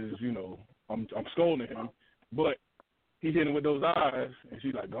back because, I'm scolding him. But he hitting with those eyes, and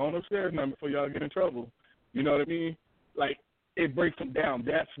she's like, go on upstairs now before y'all get in trouble. You know what I mean? Like, it breaks them down.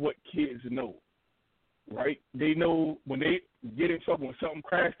 That's what kids know, right? They know when they get in trouble, when something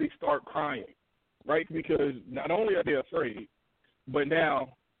crashes, they start crying, right? Because not only are they afraid, but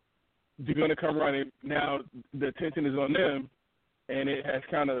now they're going to come around and now the attention is on them, and it has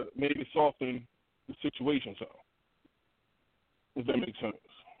kind of maybe softened the situation some. Does that make sense?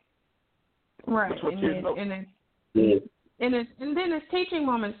 Right. That's what kids know. And then it's teaching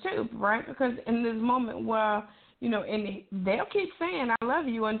moments too, right? Because in this moment where, and they'll keep saying I love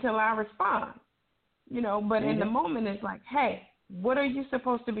you until I respond, but in the moment it's like, hey, what are you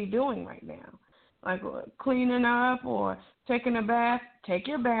supposed to be doing right now? Like cleaning up or taking a bath, take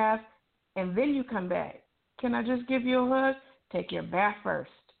your bath, and then you come back. Can I just give you a hug? Take your bath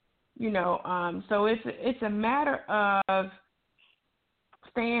first. So it's a matter of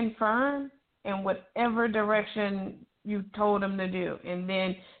staying firm in whatever direction you told them to do. And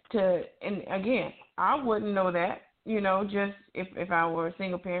then and again, I wouldn't know that, just if I were a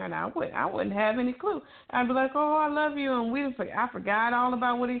single parent, I wouldn't have any clue. I'd be like, oh, I love you, and I forgot all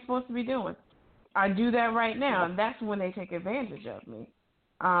about what he's supposed to be doing. I do that right now, and that's when they take advantage of me.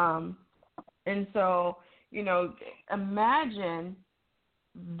 And so, imagine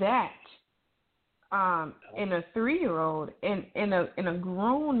that in a 3-year-old, in a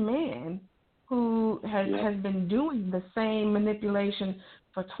grown man who has been doing the same manipulation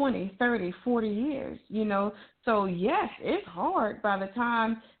for 20, 30, 40 years, you know. So, yes, it's hard by the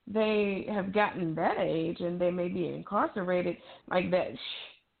time they have gotten that age and they may be incarcerated like that.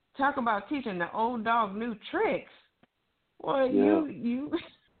 Talk about teaching the old dog new tricks. Well, you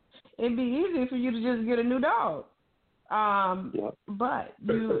it'd be easy for you to just get a new dog. But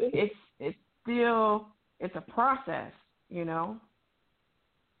it's still it's a process, you know.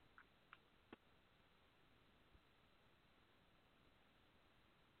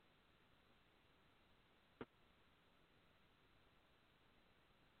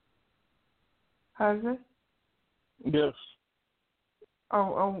 Husband? Yes.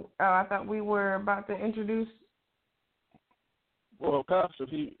 I thought we were about to introduce. Well, Pastor,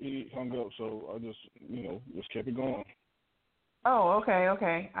 he hung up, so I just kept it going. Oh,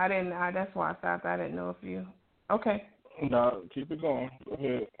 okay. I didn't. That's why I stopped. I didn't know if you. Okay. No, keep it going. Go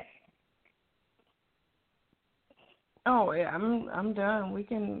ahead. Oh, yeah, I'm done. We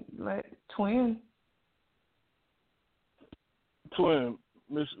can let Twin.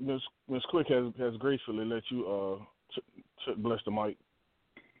 Miss Quick has gracefully let you bless the mic.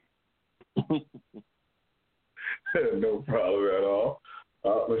 No problem at all.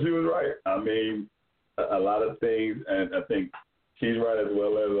 But she was right. I mean, a lot of things, and I think she's right as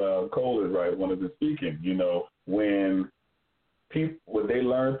well as Cole is right. One of the speaking, you know, when they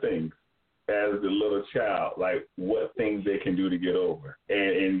learn things as a little child, like what things they can do to get over,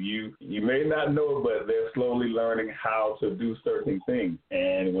 and you may not know it, but they're slowly learning how to do certain things,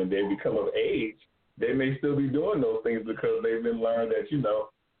 and when they become of age, they may still be doing those things because they've been learned that, you know,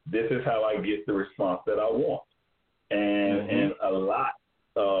 this is how I get the response that I want. And a lot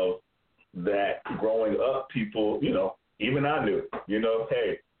of that growing up, people, you know, even I knew, you know,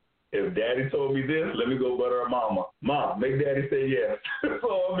 hey, if daddy told me this, let me go butter a mama. Mom, make daddy say yes.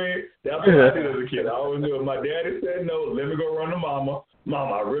 So, I mean, that's what I did as a kid. I always knew if my daddy said no, let me go run to mama.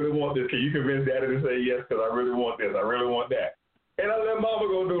 Mama, I really want this. Can you convince daddy to say yes because I really want this. I really want that. And I let mama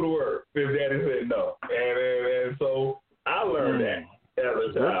go do the work if daddy said no. And so I learned that as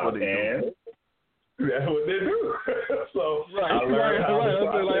a child. And that's what they do. So I learned how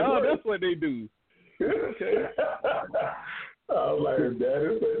to that's what they do. Okay. I was like,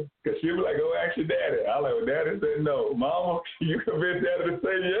 daddy said, because she was like, go ask your daddy. I was like, well, daddy said no. Mama, can you convince daddy to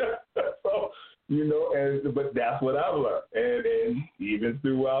say yes? So, you know, but that's what I've learned. And even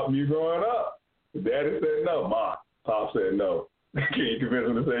throughout me growing up, daddy said no. Mom, Pop said no. Can you convince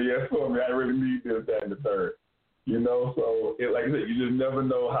him to say yes for me? I really need this, that, and the third. You know, so like I said, you just never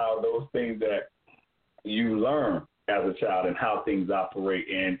know how those things that you learn as a child and how things operate.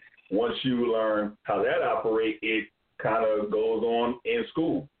 And once you learn how that operates, it kind of goes on in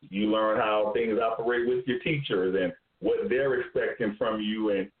school. You learn how things operate with your teachers and what they're expecting from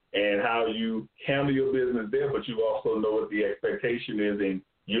you and how you handle your business there, but you also know what the expectation is, and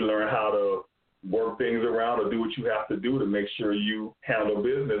you learn how to work things around or do what you have to do to make sure you handle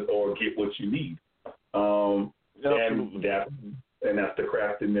business or get what you need. And that's the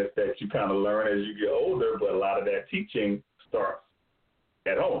craftiness that you kind of learn as you get older, but a lot of that teaching starts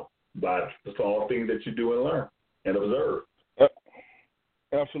at home by the small things that you do and learn and observe.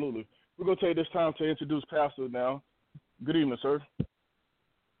 Absolutely. We're going to take this time to introduce Pastor now. Good evening, sir.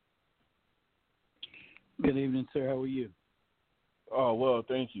 Good evening, sir. How are you? Oh, well,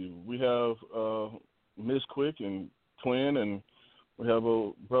 thank you. We have Miss Quick and Twin, and we have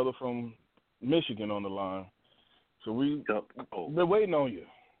a brother from Michigan on the line. So we've been waiting on you.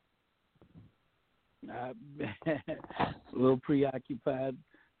 A little preoccupied.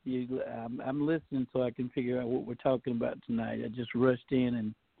 I'm listening so I can figure out what we're talking about tonight. I just rushed in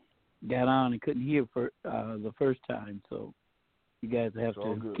and got on and couldn't hear for the first time. So you guys have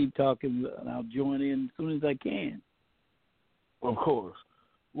to keep talking, and I'll join in as soon as I can. Of course.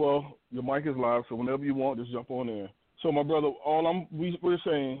 Well, your mic is live, so whenever you want, just jump on in. So, my brother, all we're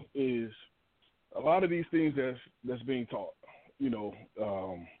saying is a lot of these things that's being taught, you know,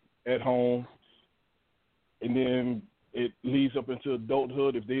 at home, and then it leads up into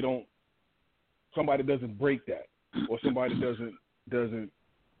adulthood if somebody doesn't break that, or somebody doesn't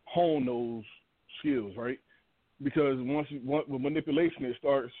hone those skills, right? Because with manipulation, it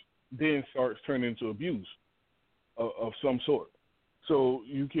starts turning into abuse of some sort. So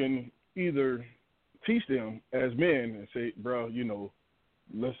you can either teach them as men and say, bro, you know,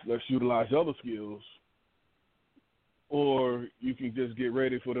 let's utilize other skills, or you can just get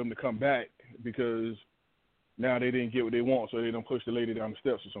ready for them to come back because now they didn't get what they want, so they don't push the lady down the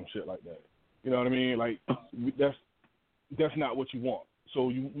steps or some shit like that. You know what I mean? Like that's not what you want. So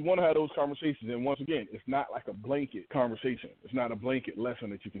you want to have those conversations, and once again, it's not like a blanket conversation. It's not a blanket lesson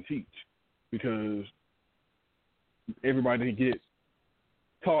that you can teach because everybody didn't get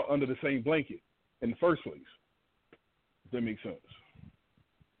taught under the same blanket in the first place. If that makes sense.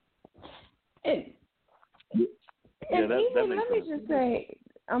 And even, let me just say,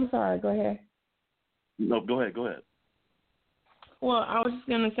 I'm sorry, go ahead. No, go ahead. Well, I was just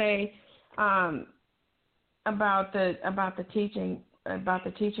going to say about the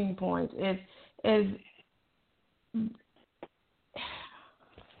teaching points is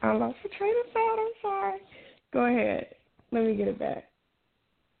I lost the train of thought. I'm sorry. Go ahead. Let me get it back.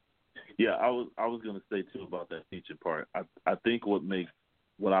 Yeah, I was going to say too about that teaching part. I think what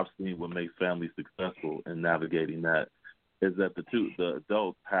I've seen what makes families successful in navigating that is that the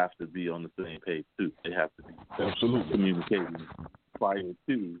adults have to be on the same page too. They have to be absolutely communicating prior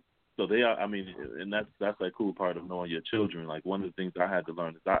to. So they are. I mean, and that's that cool part of knowing your children. Like one of the things I had to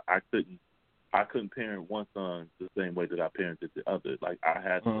learn is I couldn't parent one son the same way that I parented the other. Like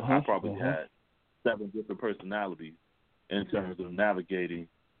I probably had 7 different personalities in terms of navigating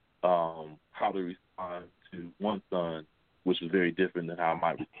how to respond to one son, which was very different than how I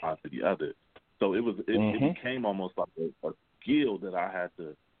might respond to the other. So it became almost like a skill that I had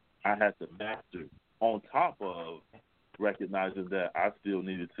to master, on top of recognizing that I still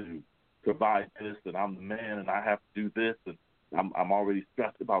needed to provide this, and I'm the man, and I have to do this, and I'm already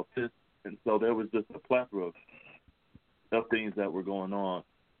stressed about this. And so there was just a plethora of things that were going on,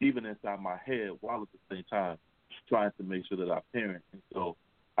 even inside my head, while at the same time trying to make sure that I parent. And so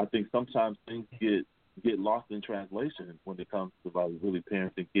I think sometimes things get lost in translation when it comes to like really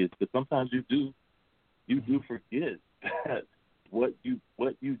parenting kids, because sometimes you do forget that what you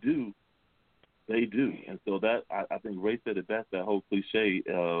do, they do. And so that I think Ray said it best, that whole cliche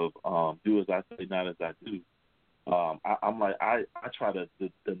of do as I say, not as I do. I'm like, I try to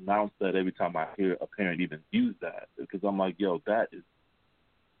denounce that every time I hear a parent even use that, because I'm like, yo,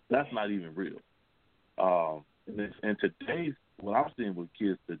 that's not even real. And today's, what I'm seeing with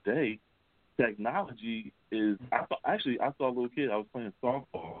kids today, technology is. I saw a little kid. I was playing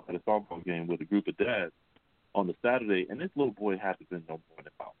softball at a softball game with a group of dads on the Saturday, and this little boy had to have been no more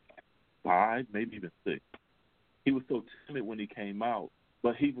than about 5, maybe even 6. He was so timid when he came out,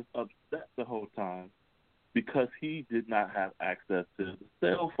 but he was upset the whole time because he did not have access to the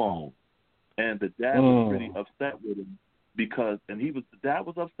cell phone, and the dad was pretty upset with him the dad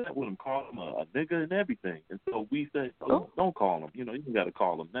was upset with him, called him a nigga and everything. And so we said, don't call him. You got to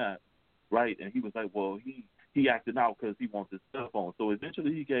call him that, right? And he was like, well, he acted out because he wants his cell phone. So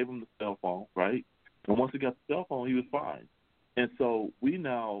eventually he gave him the cell phone, right? And once he got the cell phone, he was fine. And so we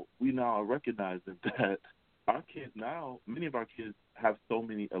now are recognizing that our kids now, many of our kids have so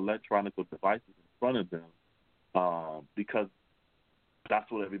many electronic devices in front of them because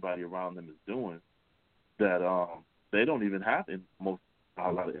that's what everybody around them is doing, that they don't even have a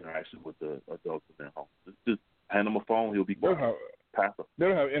lot of interaction with the adults in their home. It's just hand them a phone, he'll be gone. They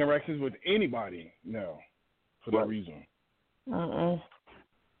don't have interactions with anybody now for that reason.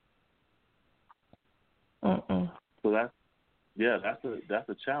 So that's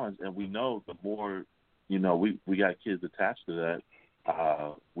a challenge, and we know the more, we got kids attached to that.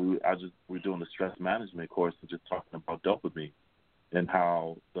 We're doing the stress management course and just talking about dopamine and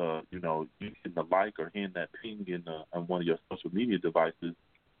how you getting the like or hearing that ping on one of your social media devices,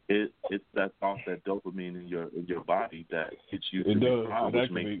 it sets off that dopamine in your body that gets you to respond,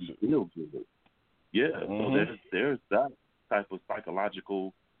 which makes you feel good. Yeah, so there's that type of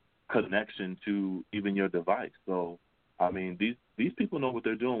psychological connection to even your device. So I mean, these people know what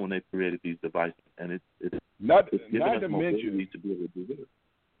they're doing when they created these devices, and it's not giving us to mobility to be able to do this.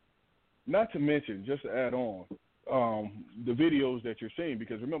 Not to mention, just to add on, the videos that you're seeing,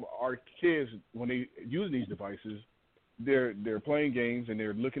 because remember, our kids, when they use these devices, they're playing games and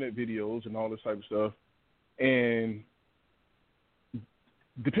they're looking at videos and all this type of stuff, and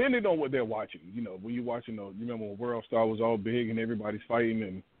depending on what they're watching, when you're watching, you remember when World Star was all big and everybody's fighting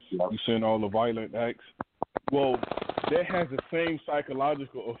and you seeing all the violent acts. Well, that has the same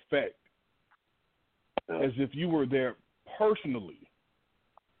psychological effect as if you were there personally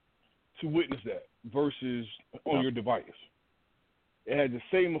to witness that versus on your device. It had the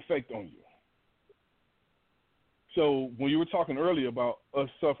same effect on you. So when you were talking earlier about us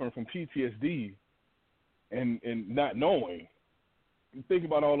suffering from PTSD and not knowing, think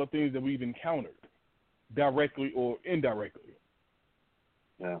about all the things that we've encountered, directly or indirectly.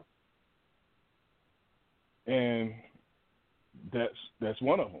 Yeah. And that's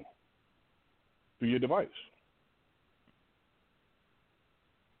one of them, through your device.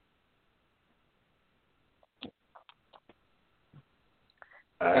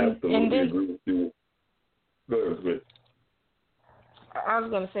 I absolutely agree with you. Go ahead. I was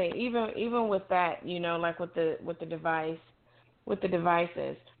going to say, even with that, like with the device, with the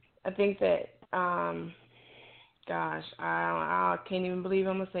devices. I think that, gosh, I can't even believe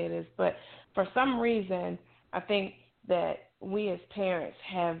I'm gonna say this, but for some reason, I think that we as parents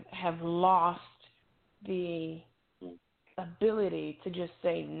have lost the ability to just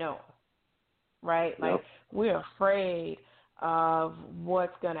say no, right? Yep. Like we're afraid of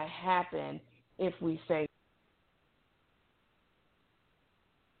what's gonna happen if we say